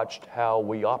have watched how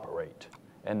we operate,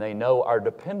 and they know our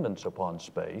dependence upon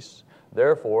space.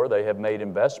 Therefore, they have made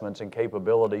investments in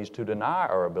capabilities to deny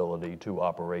our ability to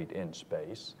operate in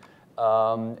space.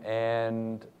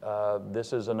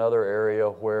 This is another area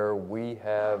where we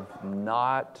have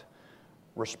not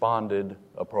responded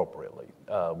appropriately.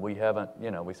 We haven't,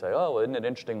 we say, oh, isn't it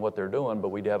interesting what they're doing, but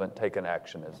we haven't taken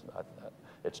action.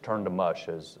 It's turned to mush,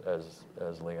 as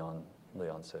Leon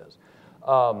says.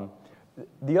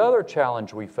 The other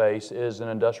challenge we face is an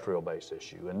industrial base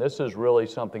issue, and this is really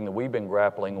something that we've been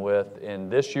grappling with in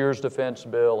this year's defense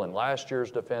bill and last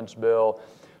year's defense bill,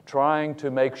 trying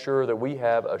to make sure that we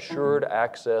have assured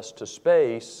access to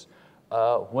space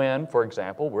when, for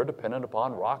example, we're dependent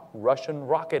upon Russian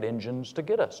rocket engines to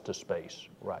get us to space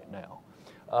right now.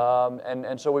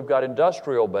 And so we've got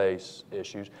industrial base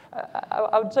issues.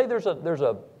 I would say there's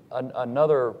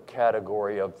another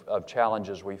category of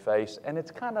challenges we face, and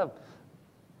it's kind of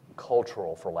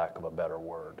cultural, for lack of a better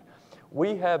word.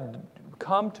 We have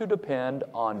come to depend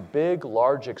on big,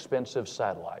 large, expensive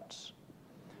satellites.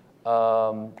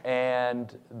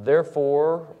 And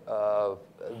therefore,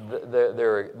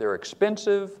 they're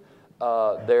expensive,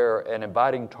 they're an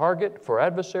inviting target for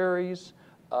adversaries,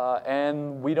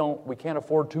 and we can't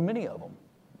afford too many of them.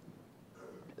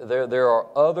 There are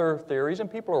other theories,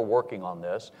 and people are working on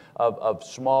this, of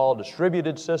small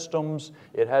distributed systems.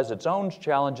 It has its own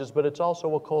challenges, but it's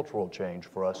also a cultural change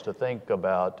for us to think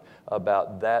about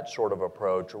that sort of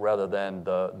approach rather than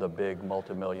the big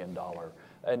multi-million-dollar.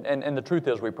 And the truth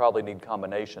is we probably need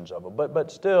combinations of them.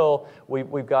 But still,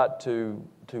 we've got to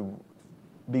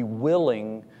be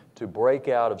willing to break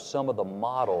out of some of the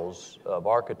models of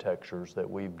architectures that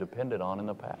we've depended on in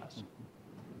the past.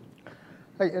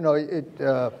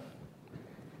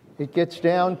 It gets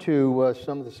down to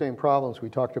some of the same problems we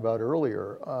talked about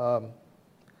earlier.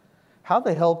 How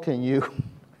the hell can you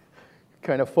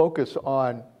kind of focus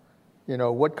on,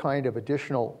 what kind of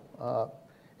additional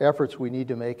efforts we need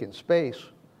to make in space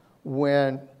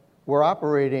when we're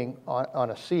operating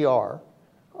on a CR,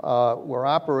 we're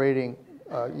operating,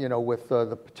 with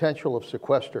the potential of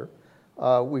sequester.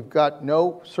 We've got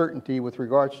no certainty with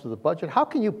regards to the budget. How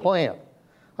can you plan?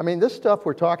 I mean, this stuff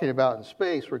we're talking about in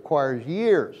space requires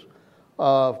years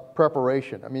of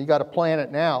preparation. I mean, you got to plan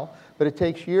it now, but it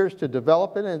takes years to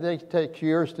develop it, and it takes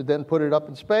years to then put it up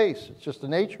in space. It's just the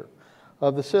nature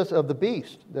of the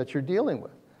beast that you're dealing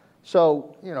with.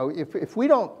 So, if we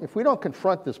don't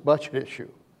confront this budget issue,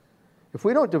 if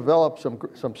we don't develop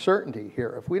some certainty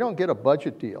here, if we don't get a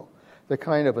budget deal that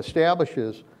kind of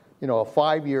establishes, a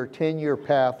 5-year, 10-year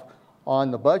path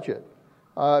on the budget,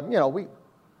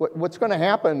 what's going to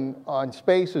happen on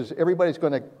space is everybody's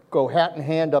going to go hat in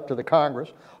hand up to the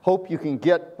Congress, hope you can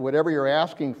get whatever you're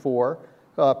asking for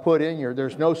put in here.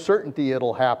 There's no certainty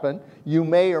it'll happen. You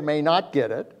may or may not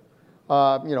get it.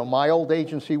 My old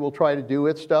agency will try to do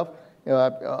its stuff.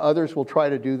 Others will try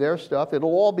to do their stuff. It'll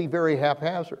all be very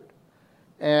haphazard.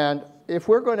 And if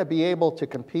we're going to be able to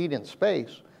compete in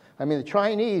space, I mean, the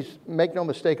Chinese, make no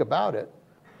mistake about it,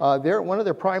 one of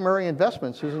their primary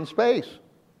investments is in space.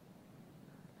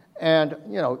 And,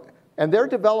 and they're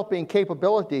developing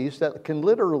capabilities that can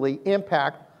literally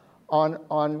impact on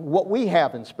what we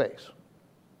have in space.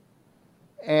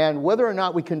 And whether or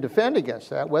not we can defend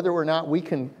against that, whether or not we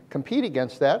can compete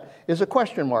against that, is a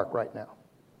question mark right now.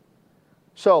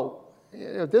 So,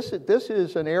 this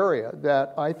is an area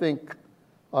that I think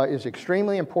is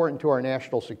extremely important to our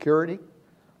national security.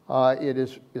 It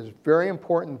is very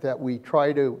important that we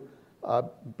try to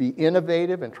be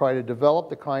innovative and try to develop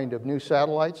the kind of new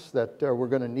satellites that we're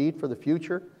going to need for the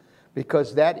future,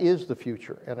 because that is the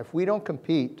future. And if we don't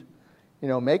compete,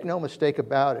 make no mistake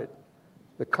about it,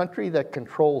 the country that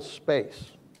controls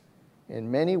space in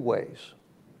many ways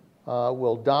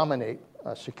will dominate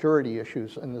security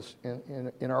issues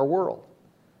in our world.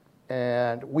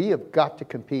 And we have got to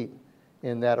compete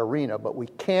in that arena, but we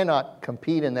cannot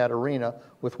compete in that arena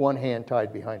with one hand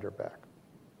tied behind our back.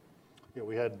 Yeah,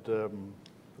 we had a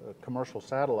commercial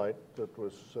satellite that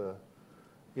was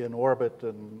in orbit,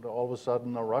 and all of a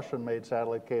sudden a Russian-made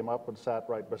satellite came up and sat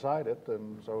right beside it,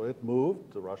 and so it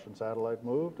moved, the Russian satellite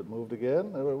moved, it moved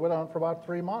again, and it went on for about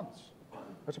 3 months.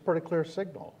 That's a pretty clear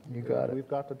signal. You got it. We've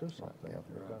got to do something.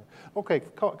 Yeah, Okay,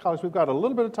 colleagues, we've got a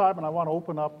little bit of time, and I want to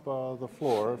open up the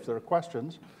floor if there are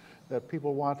questions that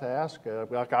people want to ask.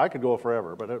 I could go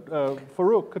forever, but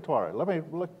Farouk Katwari,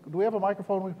 do we have a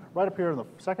microphone right up here in the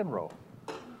second row?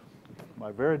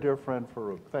 My very dear friend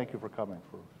Farouk. Thank you for coming,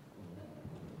 Farouk.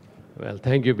 Well,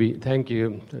 thank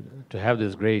you to have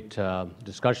this great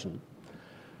discussion.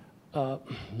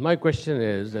 My question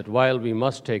is that while we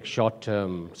must take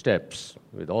short-term steps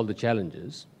with all the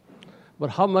challenges, but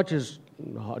how much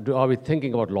are we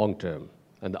thinking about long-term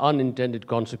and the unintended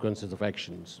consequences of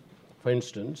actions? For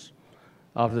instance,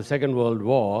 after the Second World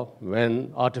War,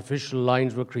 when artificial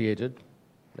lines were created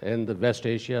in the West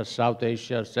Asia, South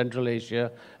Asia, Central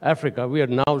Asia, Africa, we are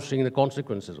now seeing the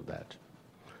consequences of that.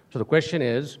 So the question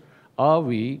is, are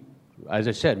we, as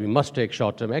I said, we must take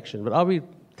short-term action, but are we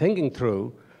thinking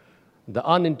through the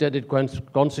unintended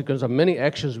consequence of many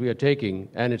actions we are taking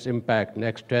and its impact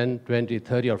next 10, 20,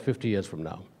 30, or 50 years from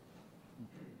now?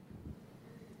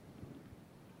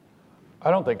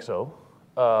 I don't think so.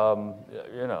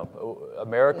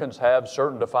 Americans have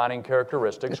certain defining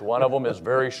characteristics. One of them is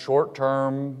very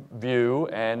short-term view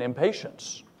and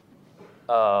impatience.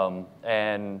 And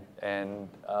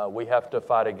we have to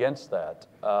fight against that.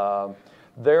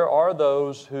 There are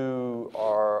those who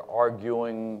are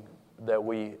arguing that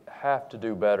we have to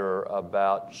do better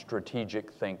about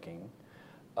strategic thinking.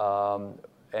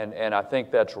 And I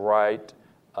think that's right.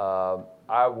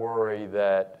 I worry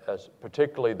that,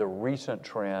 particularly the recent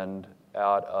trend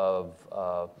out of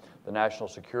the National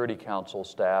Security Council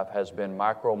staff has been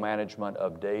micromanagement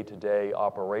of day-to-day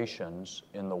operations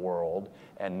in the world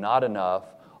and not enough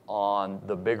on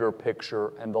the bigger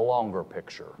picture and the longer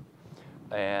picture.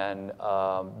 And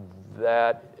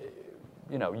that,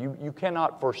 you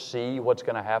cannot foresee what's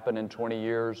going to happen in 20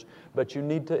 years, but you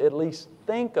need to at least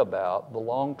think about the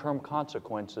long-term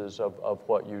consequences of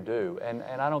what you do. And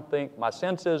I don't think, my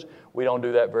sense is we don't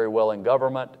do that very well in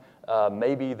government.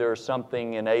 Maybe there's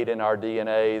something innate in our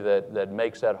DNA that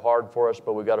makes that hard for us,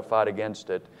 but we've got to fight against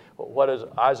it. What is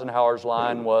Eisenhower's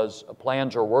line was,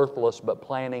 plans are worthless, but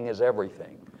planning is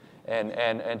everything.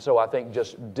 And so I think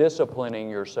just disciplining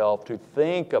yourself to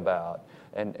think about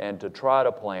and to try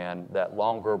to plan that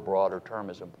longer, broader term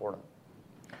is important.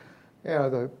 Yeah,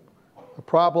 the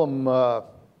problem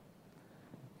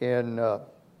in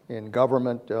in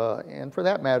government, and for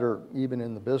that matter, even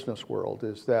in the business world,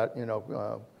 is that,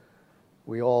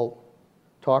 we all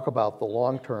talk about the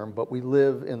long term, but we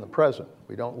live in the present.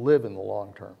 We don't live in the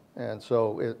long term. And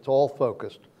so it's all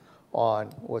focused on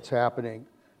what's happening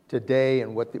today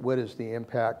and what is the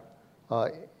impact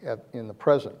in the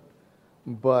present.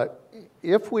 But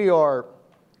if we're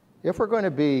going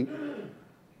to be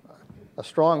a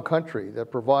strong country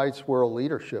that provides world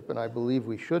leadership, and I believe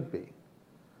we should be,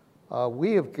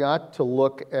 we have got to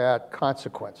look at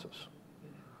consequences.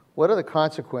 What are the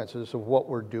consequences of what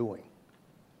we're doing?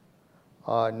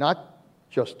 Not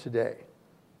just today,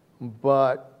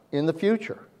 but in the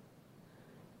future.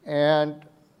 And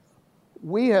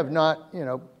we have not,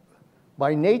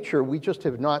 by nature, we just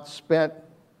have not spent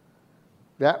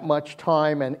that much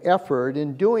time and effort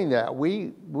in doing that.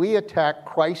 We attack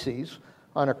crises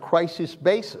on a crisis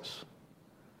basis.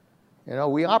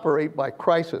 We operate by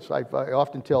crisis. I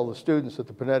often tell the students at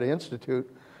the Plenary Institute,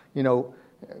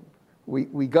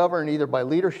 we govern either by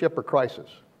leadership or crisis.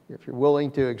 If you're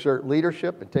willing to exert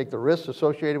leadership and take the risks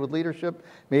associated with leadership,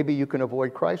 maybe you can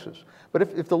avoid crisis. But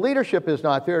if the leadership is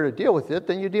not there to deal with it,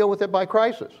 then you deal with it by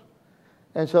crisis.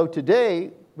 And so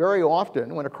today, very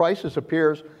often, when a crisis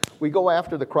appears, we go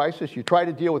after the crisis, you try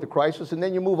to deal with the crisis, and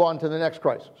then you move on to the next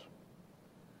crisis.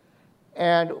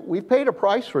 And we've paid a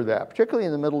price for that, particularly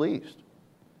in the Middle East.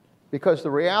 Because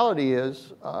the reality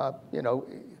is,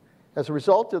 as a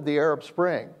result of the Arab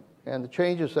Spring and the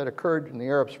changes that occurred in the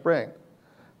Arab Spring,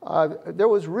 there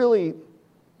was really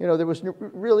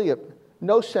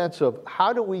no sense of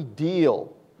how do we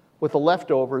deal with the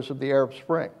leftovers of the Arab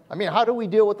Spring. I mean, how do we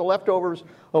deal with the leftovers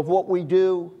of what we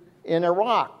do in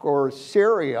Iraq or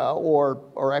Syria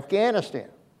or Afghanistan?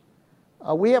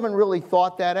 We haven't really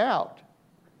thought that out.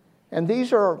 And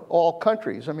these are all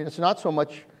countries. I mean, it's not so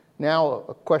much now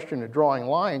a question of drawing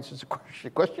lines, it's a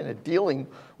question of dealing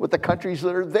with the countries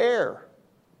that are there,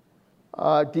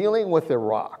 dealing with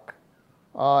Iraq,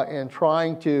 and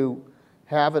trying to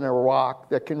have an Iraq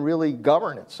that can really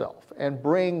govern itself and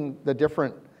bring the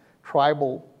different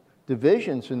tribal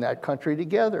divisions in that country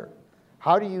together.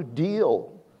 How do you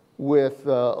deal with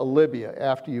Libya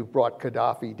after you've brought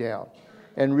Gaddafi down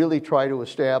and really try to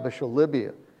establish a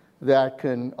Libya that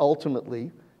can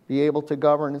ultimately be able to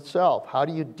govern itself? How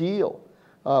do you deal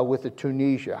with a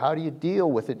Tunisia? How do you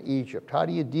deal with an Egypt? How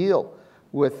do you deal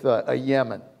with a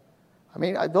Yemen? I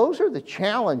mean, those are the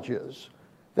challenges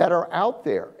that are out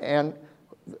there. And,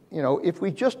 if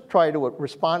we just try to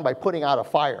respond by putting out a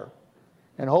fire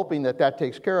and hoping that that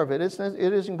takes care of it,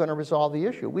 it isn't going to resolve the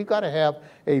issue. We've got to have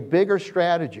a bigger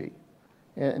strategy.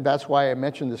 And that's why I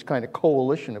mentioned this kind of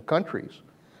coalition of countries.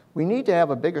 We need to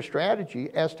have a bigger strategy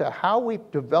as to how we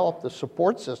develop the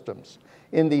support systems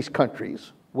in these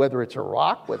countries, whether it's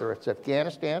Iraq, whether it's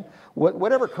Afghanistan,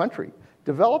 whatever country.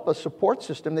 Develop a support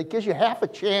system that gives you half a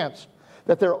chance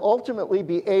that they'll ultimately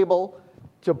be able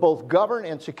to both govern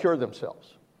and secure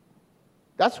themselves.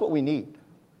 That's what we need.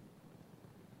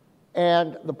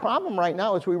 And the problem right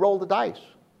now is we roll the dice.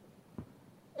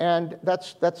 And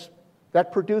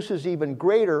that produces even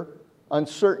greater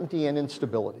uncertainty and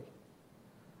instability.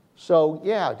 So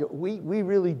yeah, we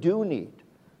really do need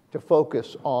to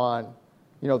focus on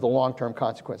the long-term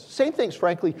consequences. Same thing's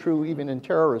frankly true even in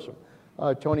terrorism.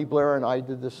 Tony Blair and I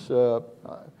did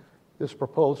this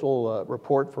proposal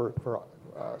report for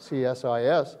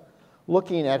CSIS,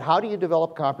 looking at how do you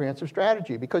develop a comprehensive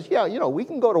strategy? Because we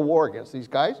can go to war against these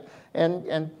guys,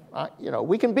 and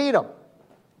we can beat them.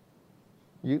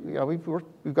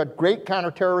 We've got great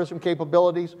counterterrorism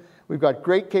capabilities. We've got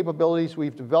great capabilities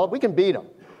we've developed. We can beat them.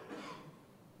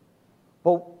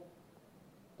 But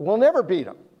we'll never beat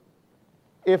them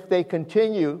if they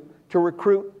continue to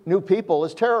recruit new people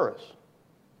as terrorists.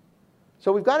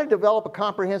 So we've got to develop a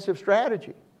comprehensive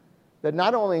strategy that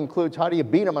not only includes how do you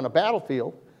beat them on a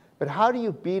battlefield, but how do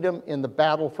you beat them in the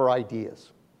battle for ideas?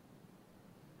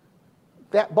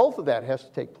 Both of that has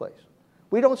to take place.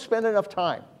 We don't spend enough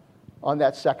time on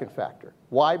that second factor.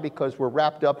 Why? Because we're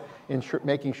wrapped up in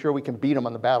making sure we can beat them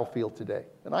on the battlefield today.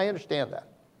 And I understand that.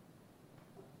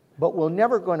 But we're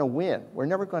never going to win. We're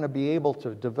never going to be able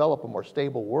to develop a more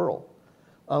stable world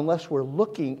unless we're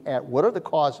looking at what are the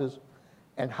causes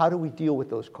and how do we deal with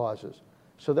those causes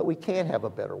so that we can have a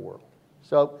better world.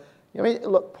 So,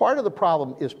 look, part of the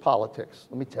problem is politics,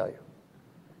 let me tell you.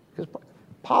 Because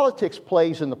politics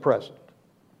plays in the present.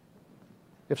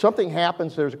 If something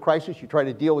happens, there's a crisis, you try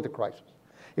to deal with the crisis.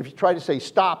 If you try to say,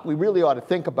 stop, we really ought to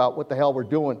think about what the hell we're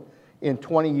doing in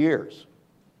 20 years.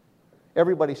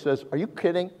 Everybody says, are you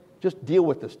kidding? Just deal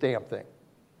with this damn thing.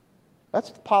 That's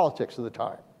the politics of the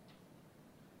time.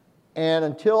 And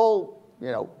until,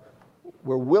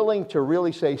 we're willing to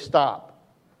really say, stop.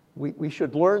 We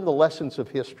should learn the lessons of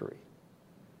history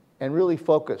and really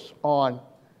focus on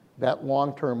that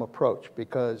long-term approach,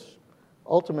 because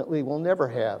ultimately we'll never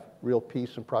have real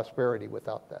peace and prosperity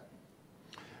without that.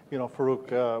 You know,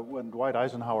 Farouk, when Dwight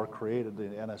Eisenhower created the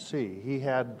NSC, he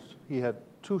had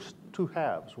two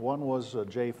halves. One was a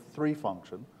J3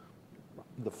 function,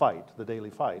 the daily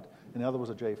fight, and the other was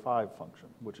a J5 function,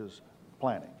 which is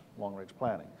planning, long-range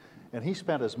planning. And he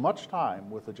spent as much time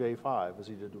with the J5 as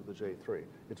he did with the J3.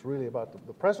 It's really about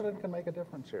the president can make a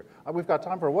difference here. We've got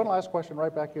time for one last question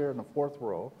right back here in the fourth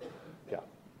row. Yeah,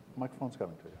 microphone's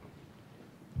coming to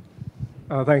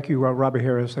you. Thank you, Robbie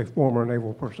Harris, a former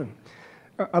naval person.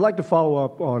 I'd like to follow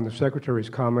up on the Secretary's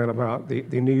comment about the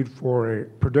need for a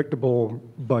predictable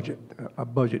budget, a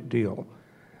budget deal.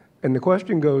 And the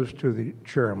question goes to the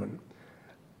Chairman.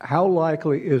 How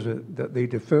likely is it that the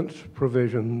defense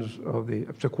provisions of the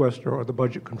sequester or the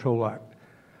Budget Control Act,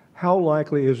 how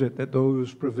likely is it that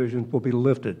those provisions will be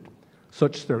lifted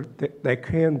such that they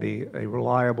can be a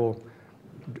reliable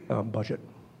budget?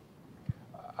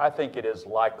 I think it is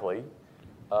likely.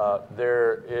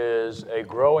 There is a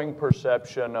growing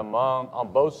perception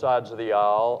on both sides of the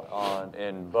aisle,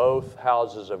 in both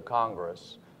houses of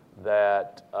Congress,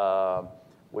 that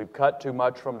we've cut too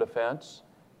much from defense,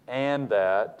 and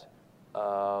that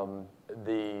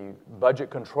the Budget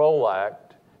Control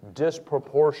Act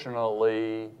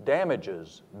disproportionately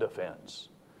damages defense.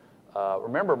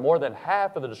 Remember, more than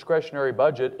half of the discretionary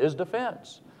budget is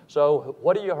defense. So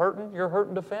what are you hurting? You're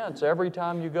hurting defense every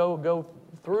time you go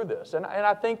through this. And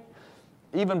I think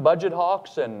even budget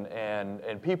hawks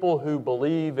and people who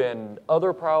believe in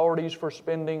other priorities for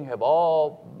spending have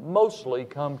all mostly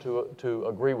come to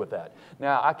agree with that.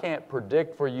 Now, I can't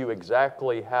predict for you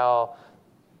exactly how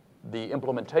the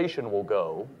implementation will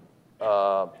go.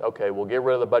 Okay, we'll get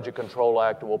rid of the Budget Control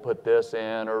Act and we'll put this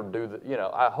in, or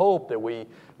I hope that we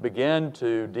begin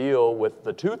to deal with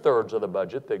the 2/3 of the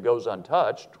budget that goes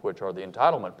untouched, which are the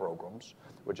entitlement programs,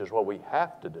 which is what we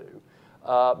have to do.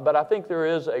 But I think there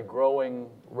is a growing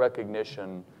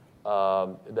recognition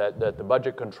that the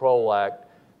Budget Control Act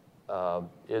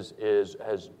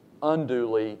has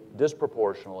unduly,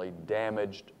 disproportionately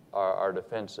damaged our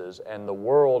defenses, and the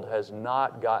world has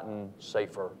not gotten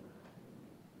safer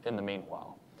in the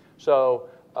meanwhile. So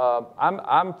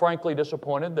I'm frankly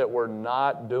disappointed that we're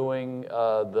not doing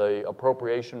the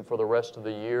appropriation for the rest of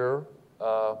the year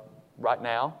right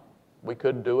now. We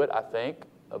could do it, I think,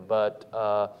 but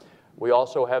we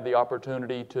also have the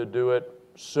opportunity to do it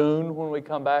soon when we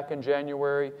come back in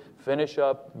January, finish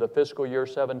up the fiscal year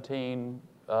 17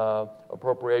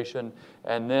 appropriation,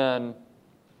 and then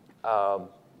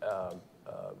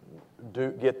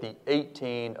get the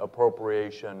 18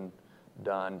 appropriation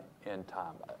done in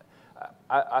time.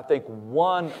 I think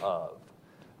one of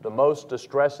the most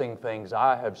distressing things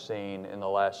I have seen in the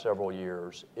last several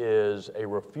years is a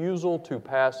refusal to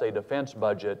pass a defense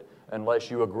budget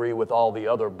unless you agree with all the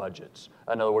other budgets.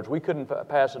 In other words, we couldn't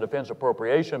pass a defense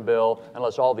appropriation bill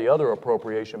unless all the other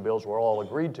appropriation bills were all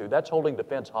agreed to. That's holding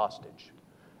defense hostage.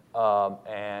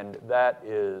 And that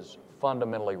is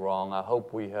fundamentally wrong. I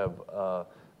hope we have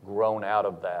grown out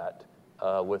of that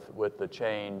with the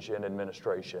change in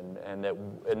administration, and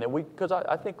that we, because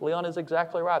I think Leon is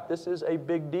exactly right. This is a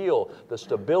big deal. The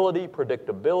stability,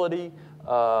 predictability,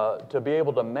 to be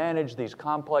able to manage these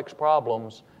complex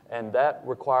problems, and that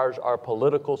requires our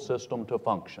political system to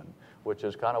function, which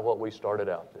is kind of what we started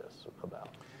out this about.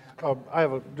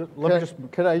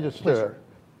 Can I just?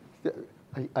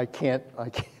 I can't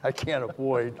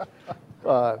avoid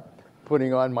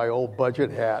putting on my old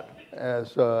budget hat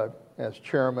as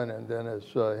chairman and then as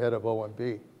head of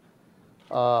OMB.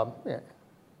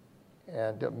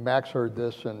 And Max heard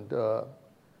this, and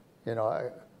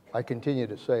I continue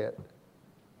to say it.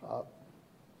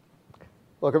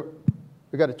 Look,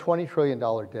 we've got a $20 trillion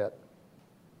debt.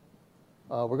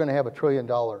 We're going to have a $1 trillion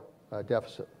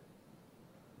deficit.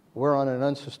 We're on an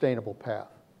unsustainable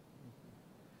path.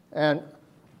 And,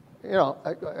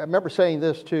 I remember saying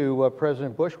this to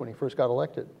President Bush when he first got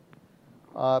elected.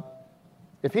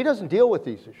 If he doesn't deal with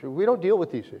these issues, we don't deal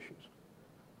with these issues.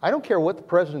 I don't care what the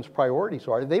president's priorities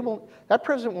are. That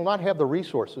president will not have the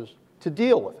resources to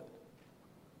deal with it.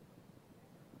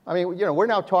 I mean, we're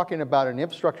now talking about an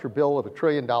infrastructure bill of $1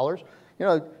 trillion.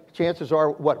 Chances are,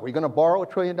 what, are we going to borrow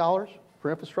 $1 trillion for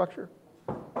infrastructure?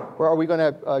 Or are we going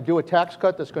to do a tax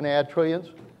cut that's going to add trillions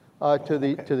to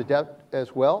the debt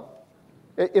as well?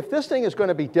 If this thing is going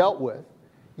to be dealt with,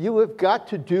 you have got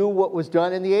to do what was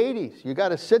done in the 80s. You got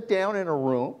to sit down in a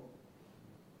room.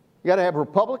 You got to have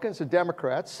Republicans and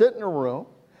Democrats sit in a room.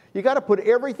 You got to put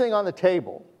everything on the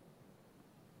table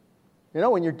You know,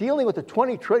 when you're dealing with a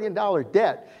 $20 trillion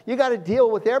debt, you got to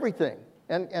deal with everything.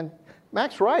 And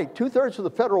Mac's right, 2/3 of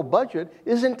the federal budget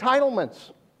is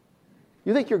entitlements.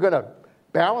 You think you're going to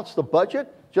balance the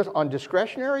budget just on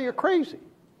discretionary? You're crazy.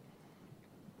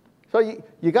 So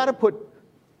you got to put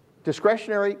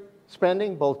discretionary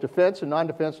spending, both defense and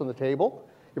non-defense, on the table.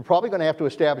 You're probably going to have to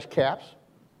establish caps,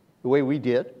 the way we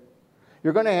did.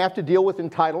 You're going to have to deal with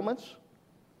entitlements.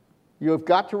 You've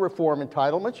got to reform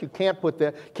entitlements. You can't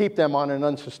keep them on an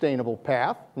unsustainable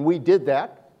path. And we did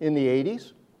that in the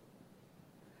 80s.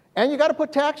 And you got to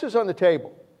put taxes on the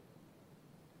table.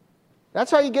 That's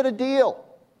how you get a deal.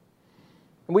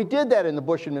 And we did that in the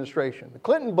Bush administration. The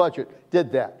Clinton budget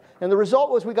did that. And the result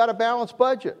was we got a balanced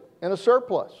budget and a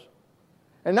surplus.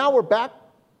 And now we're back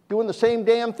doing the same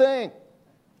damn thing.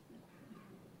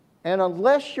 And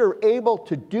unless you're able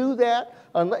to do that,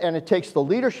 and it takes the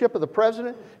leadership of the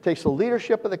president, it takes the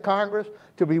leadership of the Congress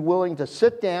to be willing to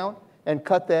sit down and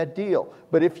cut that deal.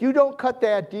 But if you don't cut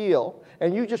that deal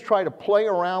and you just try to play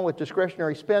around with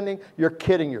discretionary spending, you're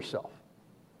kidding yourself.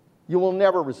 You will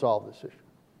never resolve this issue.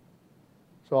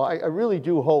 So I really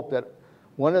do hope that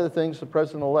one of the things the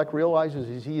president-elect realizes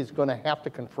is he is going to have to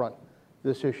confront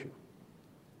this issue,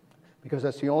 because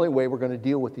that's the only way we're going to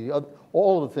deal with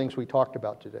all of the things we talked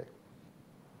about today.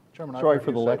 Chairman, Sorry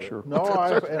for the lecture. No,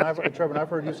 Chairman, I've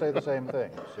heard you say the same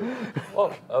thing. So.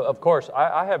 Well, of course,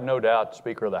 I have no doubt the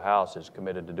Speaker of the House is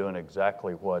committed to doing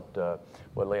exactly what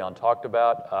Leon talked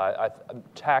about.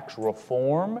 Tax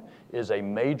reform is a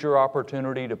major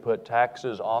opportunity to put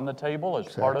taxes on the table as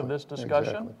part of this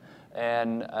discussion.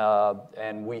 Exactly.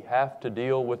 And we have to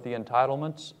deal with the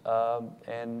entitlements,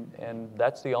 and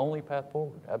that's the only path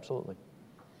forward, absolutely.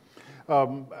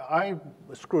 I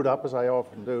screwed up, as I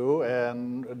often do,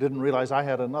 and didn't realize I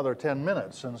had another 10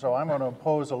 minutes, and so I'm going to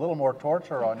impose a little more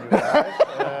torture on you guys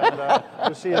and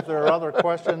to see if there are other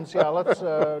questions. Yeah, let's,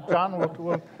 John,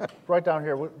 we'll right down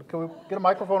here. Can we get a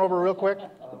microphone over real quick?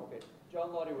 Okay.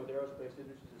 John Lottie with Aerospace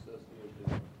Industries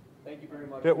Association. Thank you very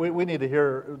much. We need to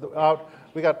hear out.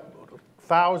 We got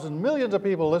millions of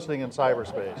people listening in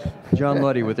cyberspace. John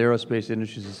Luddy with Aerospace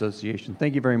Industries Association.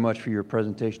 Thank you very much for your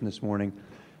presentation this morning.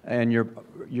 And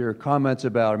your comments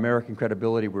about American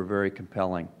credibility were very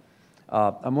compelling.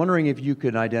 I'm wondering if you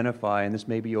could identify, and this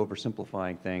may be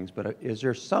oversimplifying things, but is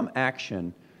there some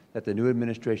action that the new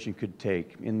administration could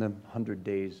take in the 100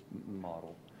 days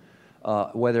model,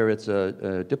 whether it's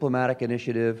a diplomatic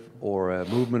initiative or a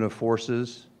movement of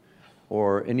forces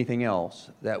or anything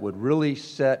else that would really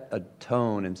set a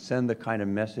tone and send the kind of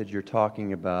message you're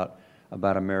talking about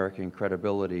American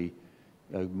credibility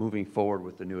moving forward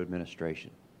with the new administration?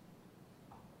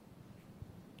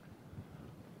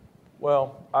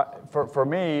 Well, for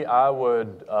me, I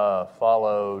would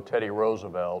follow Teddy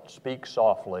Roosevelt, speak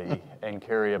softly and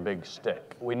carry a big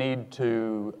stick. We need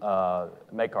to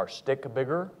make our stick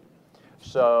bigger.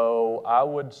 So I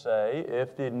would say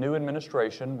if the new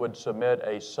administration would submit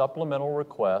a supplemental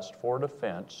request for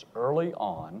defense early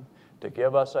on to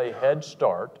give us a head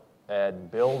start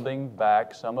at building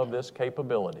back some of this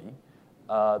capability,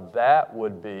 that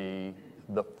would be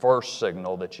the first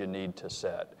signal that you need to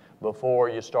set. Before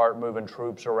you start moving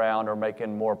troops around or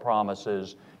making more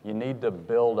promises, you need to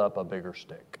build up a bigger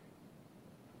stick.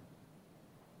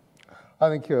 I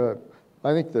think the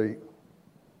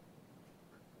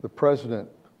president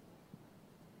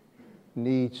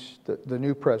needs, the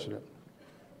new president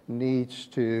needs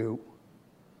to,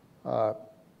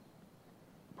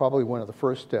 probably one of the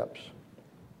first steps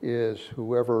is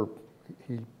whoever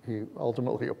he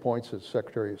ultimately appoints as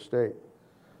Secretary of State,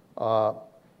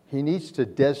 he needs to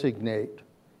designate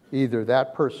either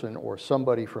that person or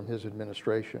somebody from his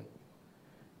administration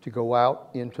to go out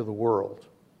into the world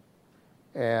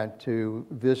and to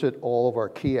visit all of our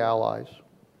key allies,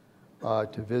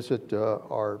 to visit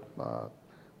our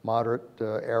moderate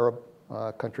Arab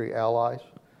country allies,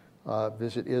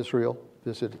 visit Israel,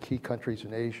 visit the key countries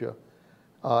in Asia,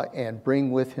 and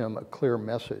bring with him a clear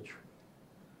message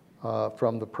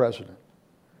from the president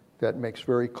that makes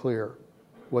very clear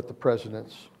what the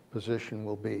president's position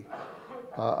will be.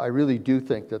 I really do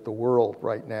think that the world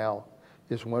right now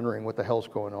is wondering what the hell's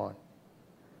going on.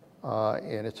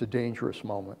 And it's a dangerous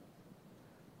moment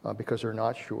because they're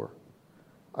not sure.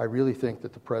 I really think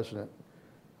that the president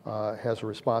has a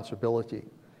responsibility,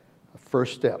 a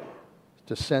first step,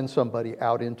 to send somebody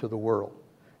out into the world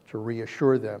to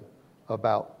reassure them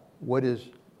about what is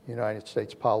United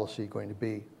States policy going to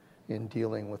be in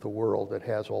dealing with a world that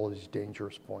has all of these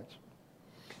dangerous points.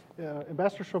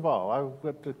 Ambassador Cheval,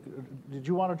 did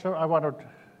you want to? I want to.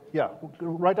 Yeah,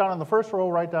 right down in the first row,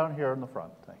 right down here in the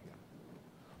front. Thank you.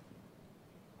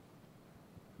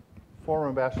 former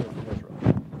ambassador from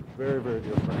Israel. Very, very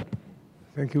dear friend.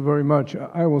 Thank you very much.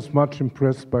 I was much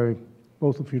impressed by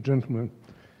both of you gentlemen,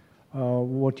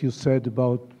 what you said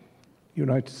about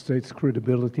United States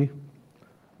credibility,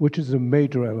 which is a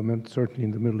major element, certainly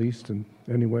in the Middle East and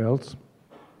anywhere else.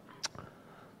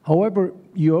 However,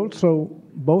 you also,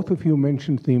 both of you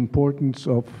mentioned the importance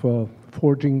of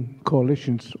forging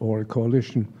coalitions or a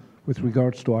coalition with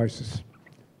regards to ISIS.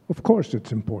 Of course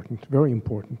it's important, very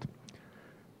important.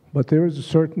 But there is a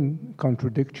certain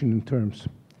contradiction in terms,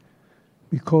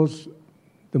 because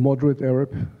the moderate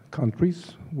Arab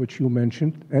countries, which you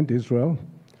mentioned, and Israel,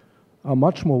 are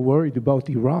much more worried about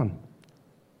Iran,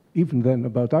 even than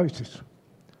about ISIS.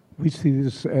 We see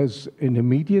this as an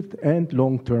immediate and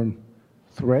long-term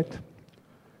threat,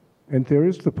 and there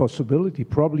is the possibility,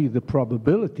 probably the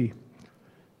probability,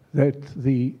 that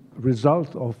the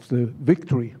result of the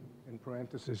victory, in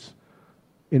parentheses,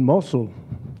 in Mosul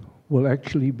will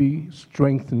actually be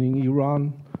strengthening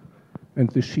Iran and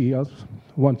the Shias,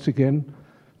 once again,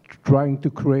 trying to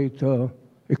create a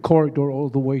corridor all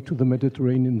the way to the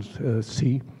Mediterranean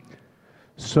Sea.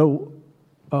 So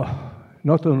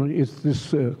not only is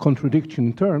this a contradiction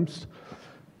in terms,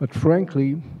 but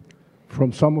frankly,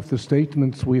 from some of the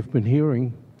statements we've been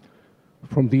hearing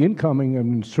from the incoming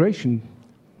administration,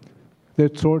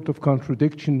 that sort of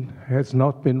contradiction has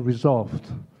not been resolved,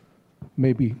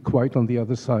 maybe quite on the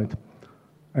other side.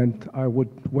 And I would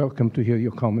welcome to hear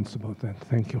your comments about that.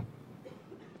 Thank you.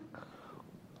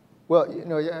 Well, you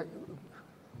know,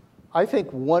 I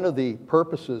think one of the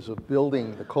purposes of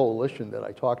building the coalition that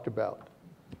I talked about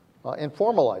and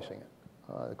formalizing it,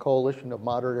 the coalition of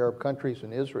moderate Arab countries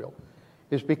and Israel,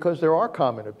 is because there are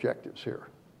common objectives here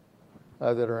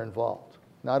that are involved,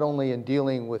 not only in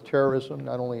dealing with terrorism,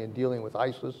 not only in dealing with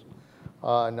ISIS,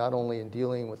 not only in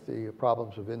dealing with the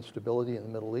problems of instability in the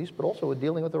Middle East, but also in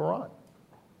dealing with Iran.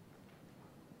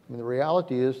 I mean, the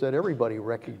reality is that everybody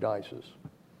recognizes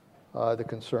the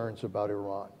concerns about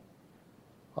Iran.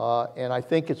 And I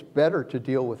think it's better to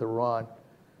deal with Iran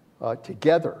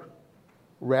together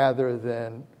rather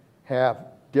than have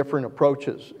different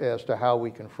approaches as to how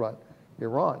we confront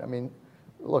Iran. I mean,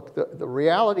 look, the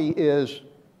reality is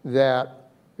that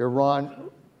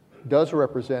Iran does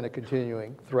represent a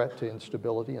continuing threat to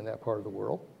instability in that part of the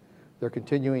world. They're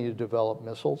continuing to develop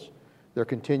missiles. They're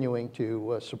continuing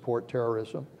to support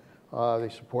terrorism. They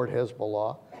support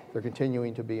Hezbollah. They're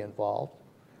continuing to be involved.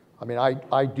 I mean,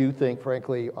 I do think,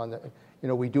 frankly,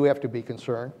 we do have to be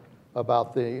concerned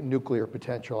about the nuclear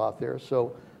potential out there.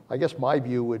 So I guess my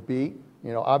view would be,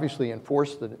 obviously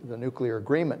enforce the nuclear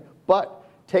agreement, but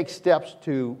take steps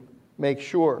to make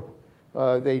sure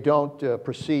they don't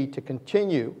proceed to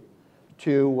continue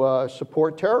to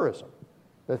support terrorism,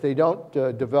 that they don't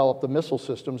develop the missile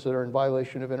systems that are in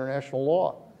violation of international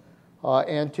law,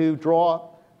 and to draw,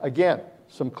 again,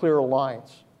 some clearer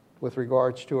lines with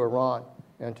regards to Iran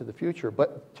and to the future.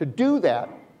 But to do that,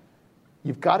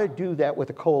 you've got to do that with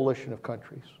a coalition of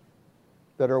countries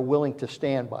that are willing to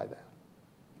stand by that.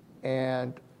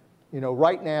 And,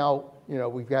 right now,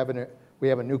 we have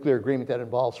a nuclear agreement that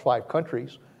involves 5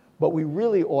 countries, but we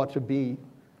really ought to be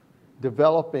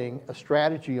developing a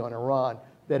strategy on Iran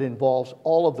that involves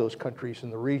all of those countries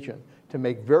in the region to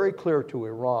make very clear to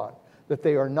Iran that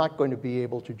they are not going to be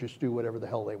able to just do whatever the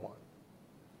hell they want.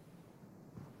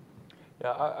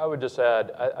 Yeah, I would just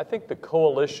add, I think the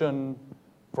coalition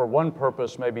for one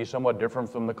purpose may be somewhat different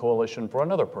from the coalition for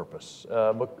another purpose,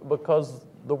 because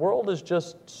the world is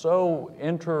just so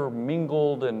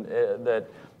intermingled, and that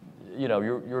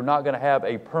you're not going to have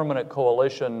a permanent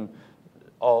coalition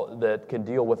that can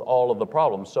deal with all of the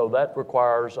problems. So that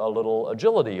requires a little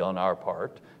agility on our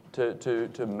part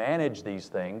to manage these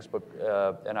things,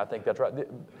 and I think that's right.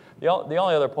 The only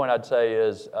other point I'd say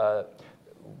is,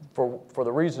 for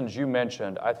the reasons you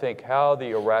mentioned, I think how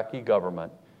the Iraqi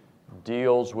government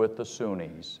deals with the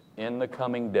Sunnis in the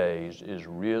coming days is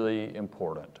really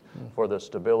important for the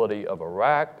stability of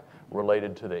Iraq,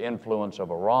 related to the influence of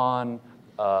Iran,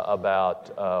 about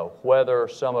whether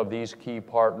some of these key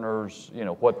partners,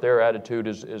 what their attitude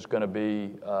is going to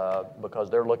be, because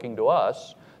they're looking to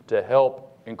us to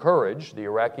help encourage the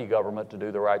Iraqi government to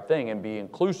do the right thing and be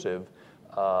inclusive,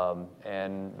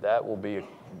 and that will be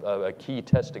a key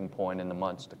testing point in the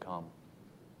months to come.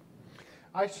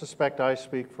 I suspect I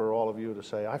speak for all of you to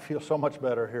say I feel so much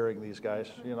better hearing these guys.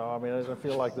 I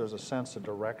feel like there's a sense of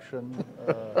direction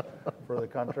for the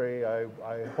country.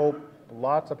 I hope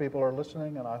lots of people are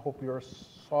listening, and I hope you're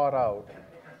sought out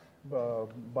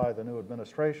by the new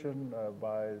administration,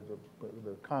 by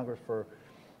the Congress, for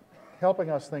helping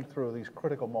us think through these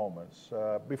critical moments.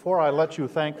 Before I let you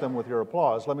thank them with your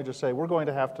applause, let me just say we're going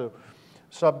to have to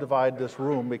subdivide this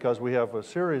room because we have a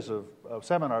series of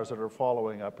seminars that are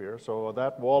following up here. So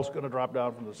that wall's going to drop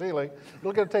down from the ceiling. It's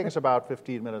going to take us about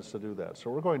 15 minutes to do that. So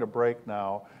we're going to break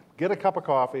now, get a cup of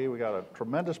coffee. We got a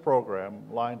tremendous program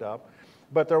lined up.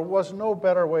 But there was no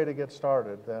better way to get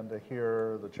started than to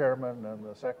hear the chairman and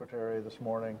the secretary this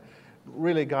morning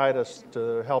really guide us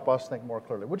to help us think more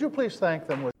clearly. Would you please thank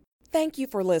them? Thank you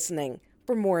for listening.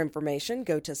 For more information,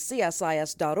 go to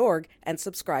csis.org and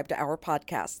subscribe to our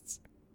podcasts.